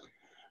year.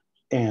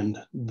 And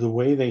the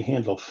way they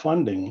handle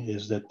funding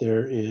is that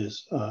there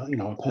is, you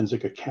know, a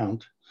Pennsic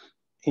account,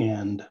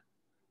 and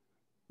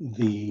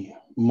the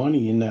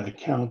money in that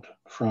account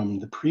from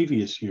the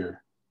previous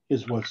year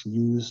is what's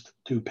used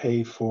to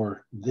pay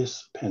for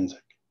this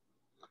Pennsic.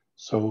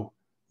 So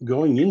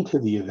going into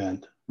the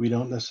event, we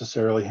don't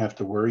necessarily have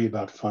to worry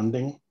about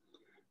funding.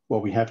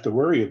 What we have to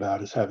worry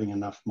about is having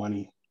enough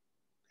money,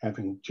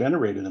 having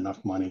generated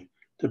enough money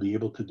to be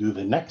able to do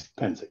the next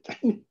Pennsic.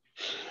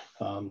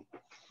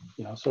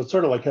 You know, so it's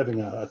sort of like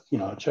having a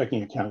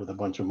checking account with a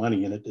bunch of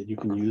money in it that you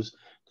can use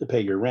to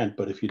pay your rent.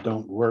 But if you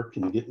don't work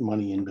and get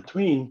money in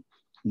between,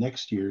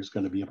 next year is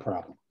going to be a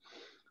problem.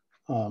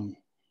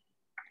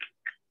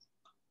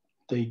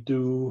 They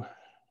do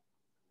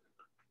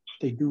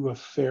a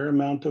fair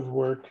amount of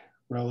work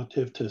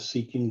relative to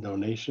seeking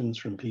donations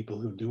from people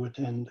who do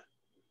attend.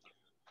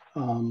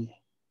 And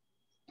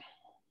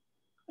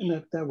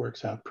that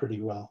works out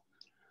pretty well.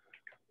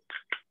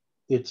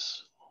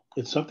 It's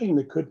something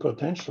that could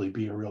potentially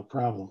be a real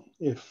problem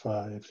if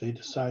they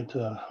decide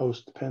to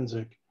host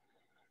Pennsic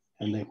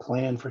and they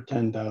plan for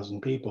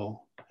 10,000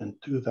 people and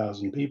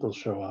 2,000 people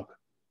show up.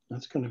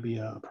 That's going to be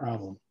a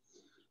problem.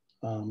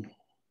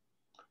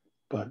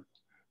 But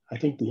I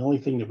think the only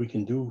thing that we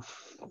can do,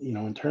 you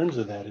know, in terms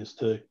of that, is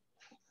to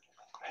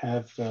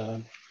have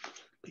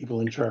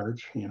people in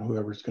charge, you know,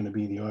 whoever's going to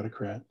be the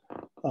autocrat,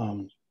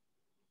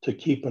 to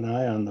keep an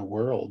eye on the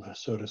world,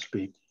 so to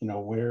speak. You know,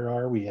 where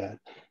are we at?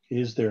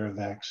 Is there a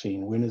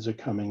vaccine? When is it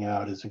coming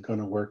out? Is it going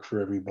to work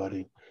for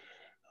everybody?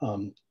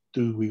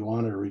 Do we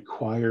want to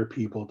require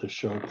people to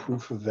show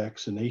proof of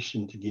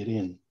vaccination to get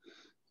in?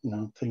 You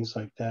know, things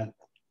like that.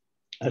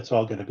 That's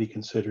all going to be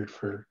considered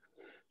for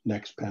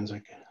next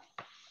Pennsic.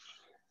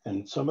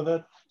 And some of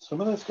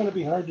that's going to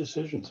be hard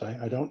decisions.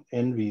 I don't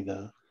envy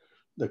the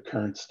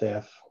current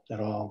staff at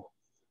all.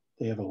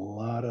 They have a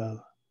lot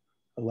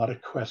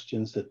of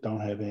questions that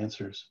don't have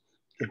answers,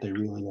 that they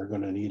really are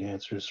going to need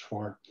answers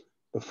for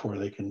before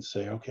they can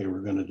say, okay,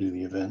 we're going to do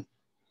the event.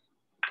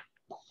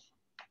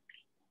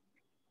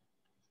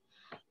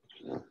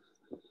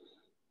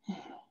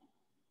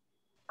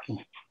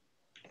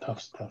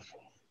 Tough stuff.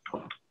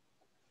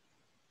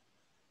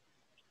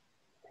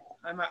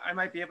 I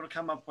might be able to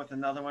come up with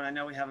another one. I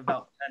know we have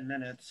about 10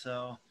 minutes,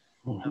 so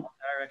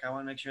Eric, I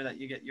want to make sure that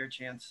you get your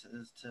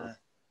chances to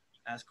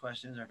ask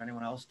questions, or if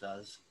anyone else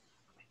does.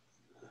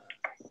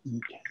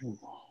 Okay.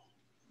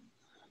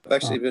 I've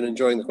actually been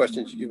enjoying the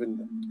questions. You've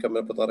been coming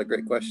up with a lot of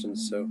great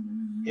questions. So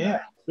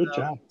yeah, good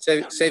job.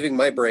 Saving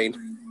my brain.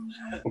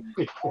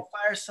 I'll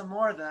fire some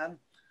more then.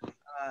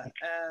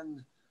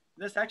 And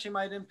this actually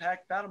might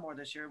impact Battlemore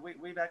this year.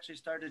 We've actually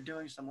started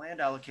doing some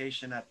land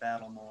allocation at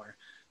Battlemore.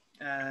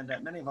 And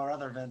at many of our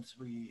other events,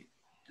 we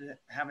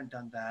haven't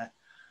done that.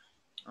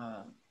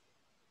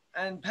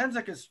 And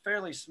Pennsic is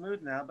fairly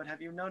smooth now, but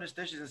have you noticed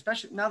issues,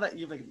 especially now that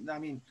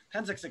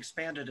Pennsic's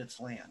expanded its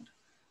land.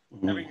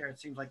 Every year it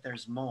seems like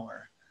there's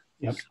more.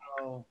 Yep.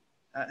 So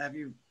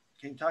can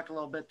you talk a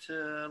little bit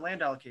to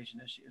land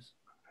allocation issues?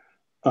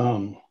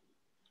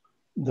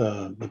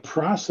 The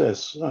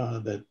process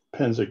that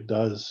Pennsic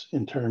does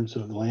in terms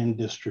of land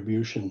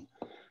distribution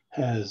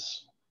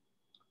has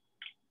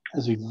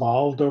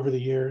evolved over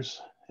the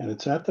years, and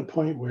it's at the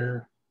point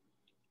where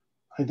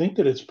I think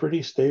that it's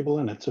pretty stable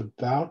and it's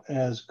about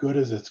as good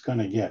as it's going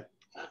to get.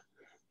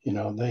 You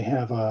know,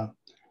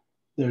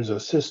 there's a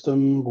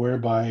system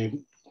whereby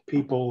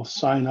people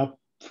sign up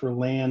for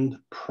land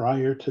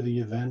prior to the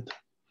event.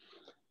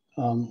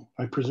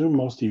 I presume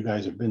most of you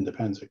guys have been to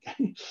Pennsic.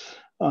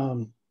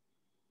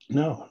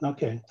 No,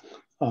 okay.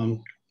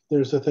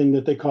 There's a thing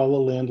that they call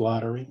a land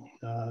lottery,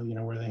 you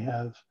know, where they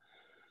have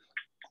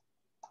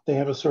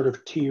a sort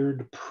of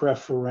tiered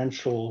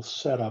preferential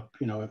setup.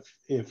 You know,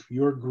 if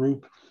your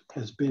group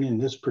has been in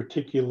this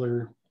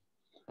particular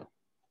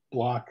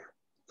block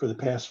for the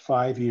past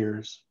 5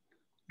 years,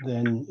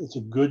 then it's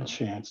a good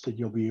chance that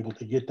you'll be able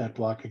to get that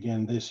block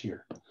again this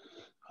year.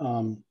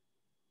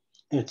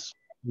 It's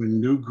when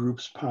new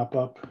groups pop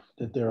up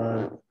that there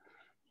are,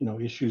 you know,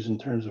 issues in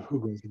terms of who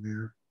goes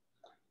where.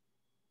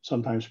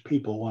 Sometimes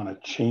people want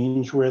to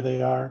change where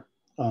they are.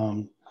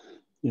 You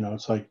know,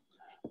 it's like,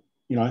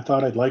 you know, I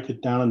thought I'd like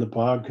it down in the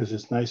bog because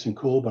it's nice and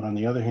cool, but on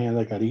the other hand,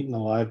 I got eaten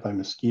alive by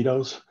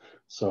mosquitoes.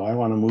 So I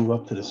want to move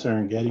up to the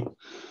Serengeti.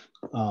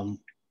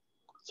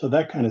 So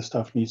that kind of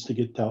stuff needs to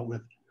get dealt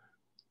with.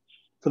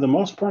 For the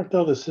most part,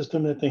 though, the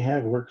system that they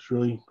have works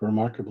really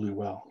remarkably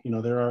well. You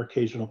know, there are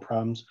occasional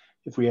problems.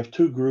 If we have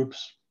two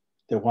groups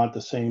that want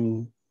the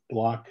same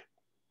block,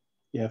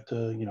 you have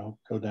to, you know,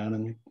 go down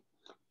and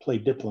play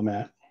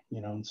diplomat,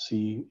 you know, and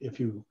see if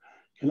you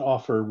can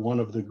offer one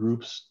of the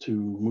groups to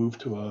move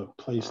to a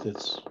place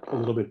that's a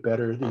little bit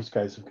better. These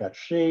guys have got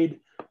shade.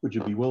 Would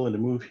you be willing to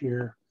move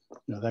here?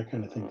 You know, that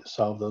kind of thing to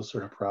solve those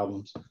sort of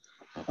problems.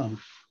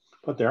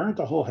 But there aren't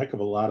a whole heck of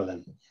a lot of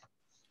them.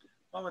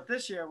 Well, with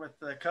this year, with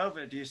the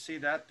COVID, do you see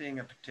that being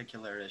a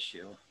particular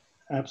issue?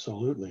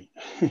 Absolutely.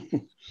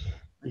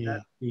 Yeah.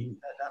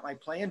 That might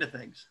play into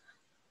things.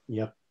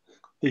 Yep.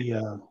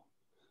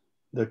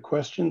 The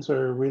questions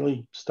are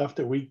really stuff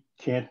that we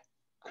can't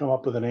come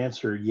up with an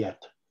answer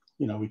yet.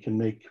 You know, we can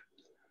make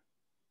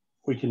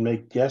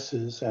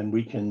guesses and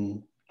we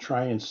can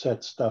try and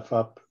set stuff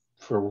up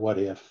for what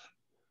if,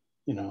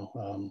 you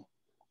know,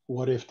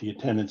 what if the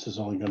attendance is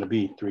only going to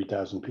be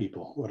 3,000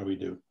 people? What do we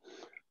do?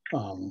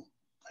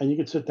 And you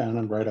can sit down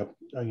and write up,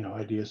 you know,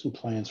 ideas and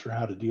plans for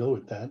how to deal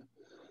with that.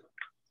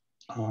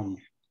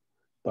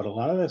 But a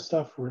lot of that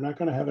stuff, we're not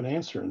going to have an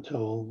answer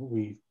until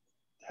we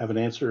have an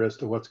answer as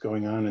to what's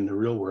going on in the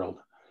real world,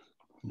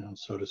 you know,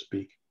 so to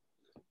speak.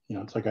 You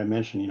know, it's like I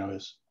mentioned, you know,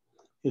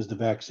 is the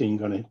vaccine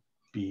going to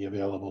be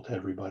available to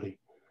everybody?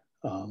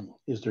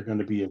 Is there going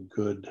to be a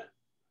good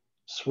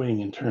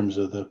swing in terms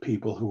of the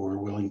people who are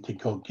willing to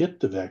go get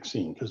the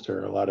vaccine? Because there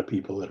are a lot of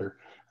people that are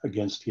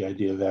against the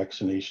idea of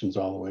vaccinations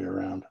all the way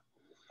around.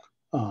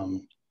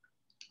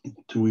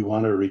 Do we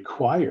want to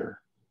require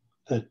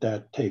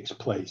that takes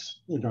place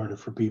in order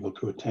for people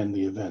to attend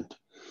the event?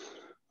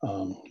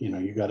 You know,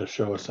 you got to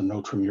show us a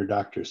note from your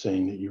doctor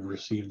saying that you've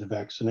received the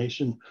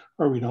vaccination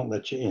or we don't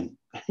let you in,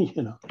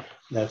 you know,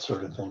 that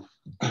sort of thing.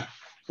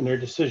 And there are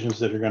decisions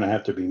that are going to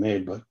have to be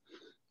made, but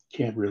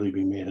can't really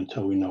be made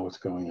until we know what's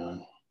going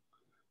on,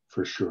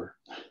 for sure.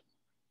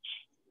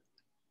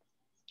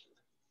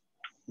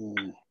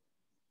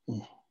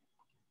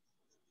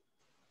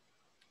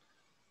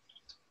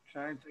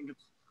 Trying to think of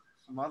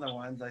some other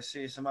ones. I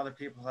see some other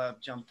people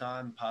have jumped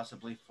on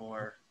possibly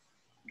for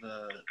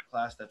the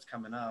class that's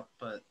coming up,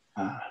 but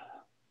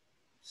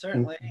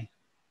certainly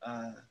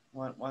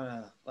want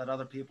to let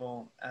other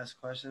people ask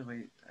questions.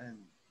 And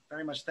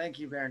very much thank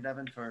you, Baron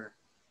Devon, for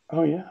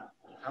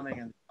coming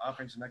and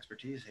offering some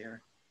expertise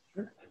here.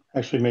 Sure.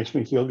 Actually makes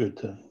me feel good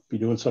to be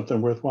doing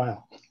something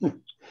worthwhile.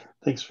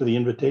 Thanks for the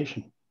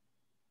invitation.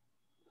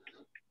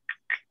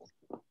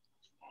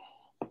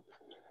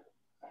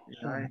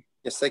 Yeah,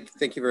 Yes,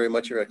 thank you very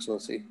much, Your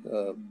Excellency.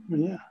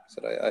 Yeah.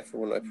 Said I for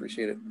one, I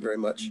appreciate it very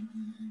much,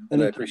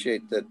 and I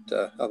appreciate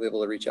that I'll be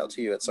able to reach out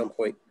to you at some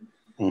point.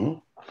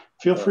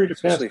 Feel free to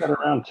pass that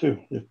around too.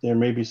 If there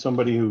may be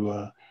somebody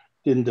who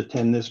didn't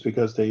attend this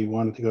because they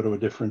wanted to go to a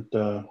different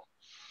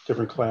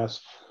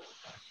class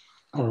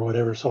or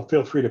whatever, so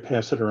feel free to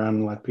pass it around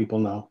and let people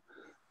know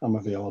I'm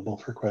available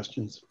for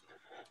questions.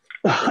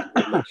 Thank you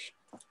very much.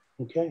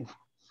 Okay.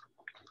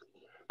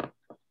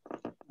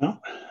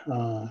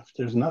 Well, if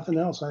there's nothing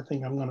else, I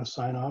think I'm going to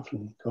sign off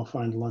and go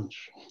find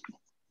lunch.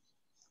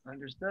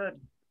 Understood.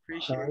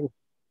 Appreciate it.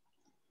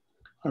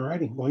 All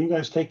righty. Well, you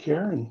guys take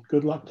care and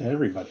good luck to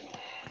everybody.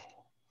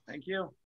 Thank you.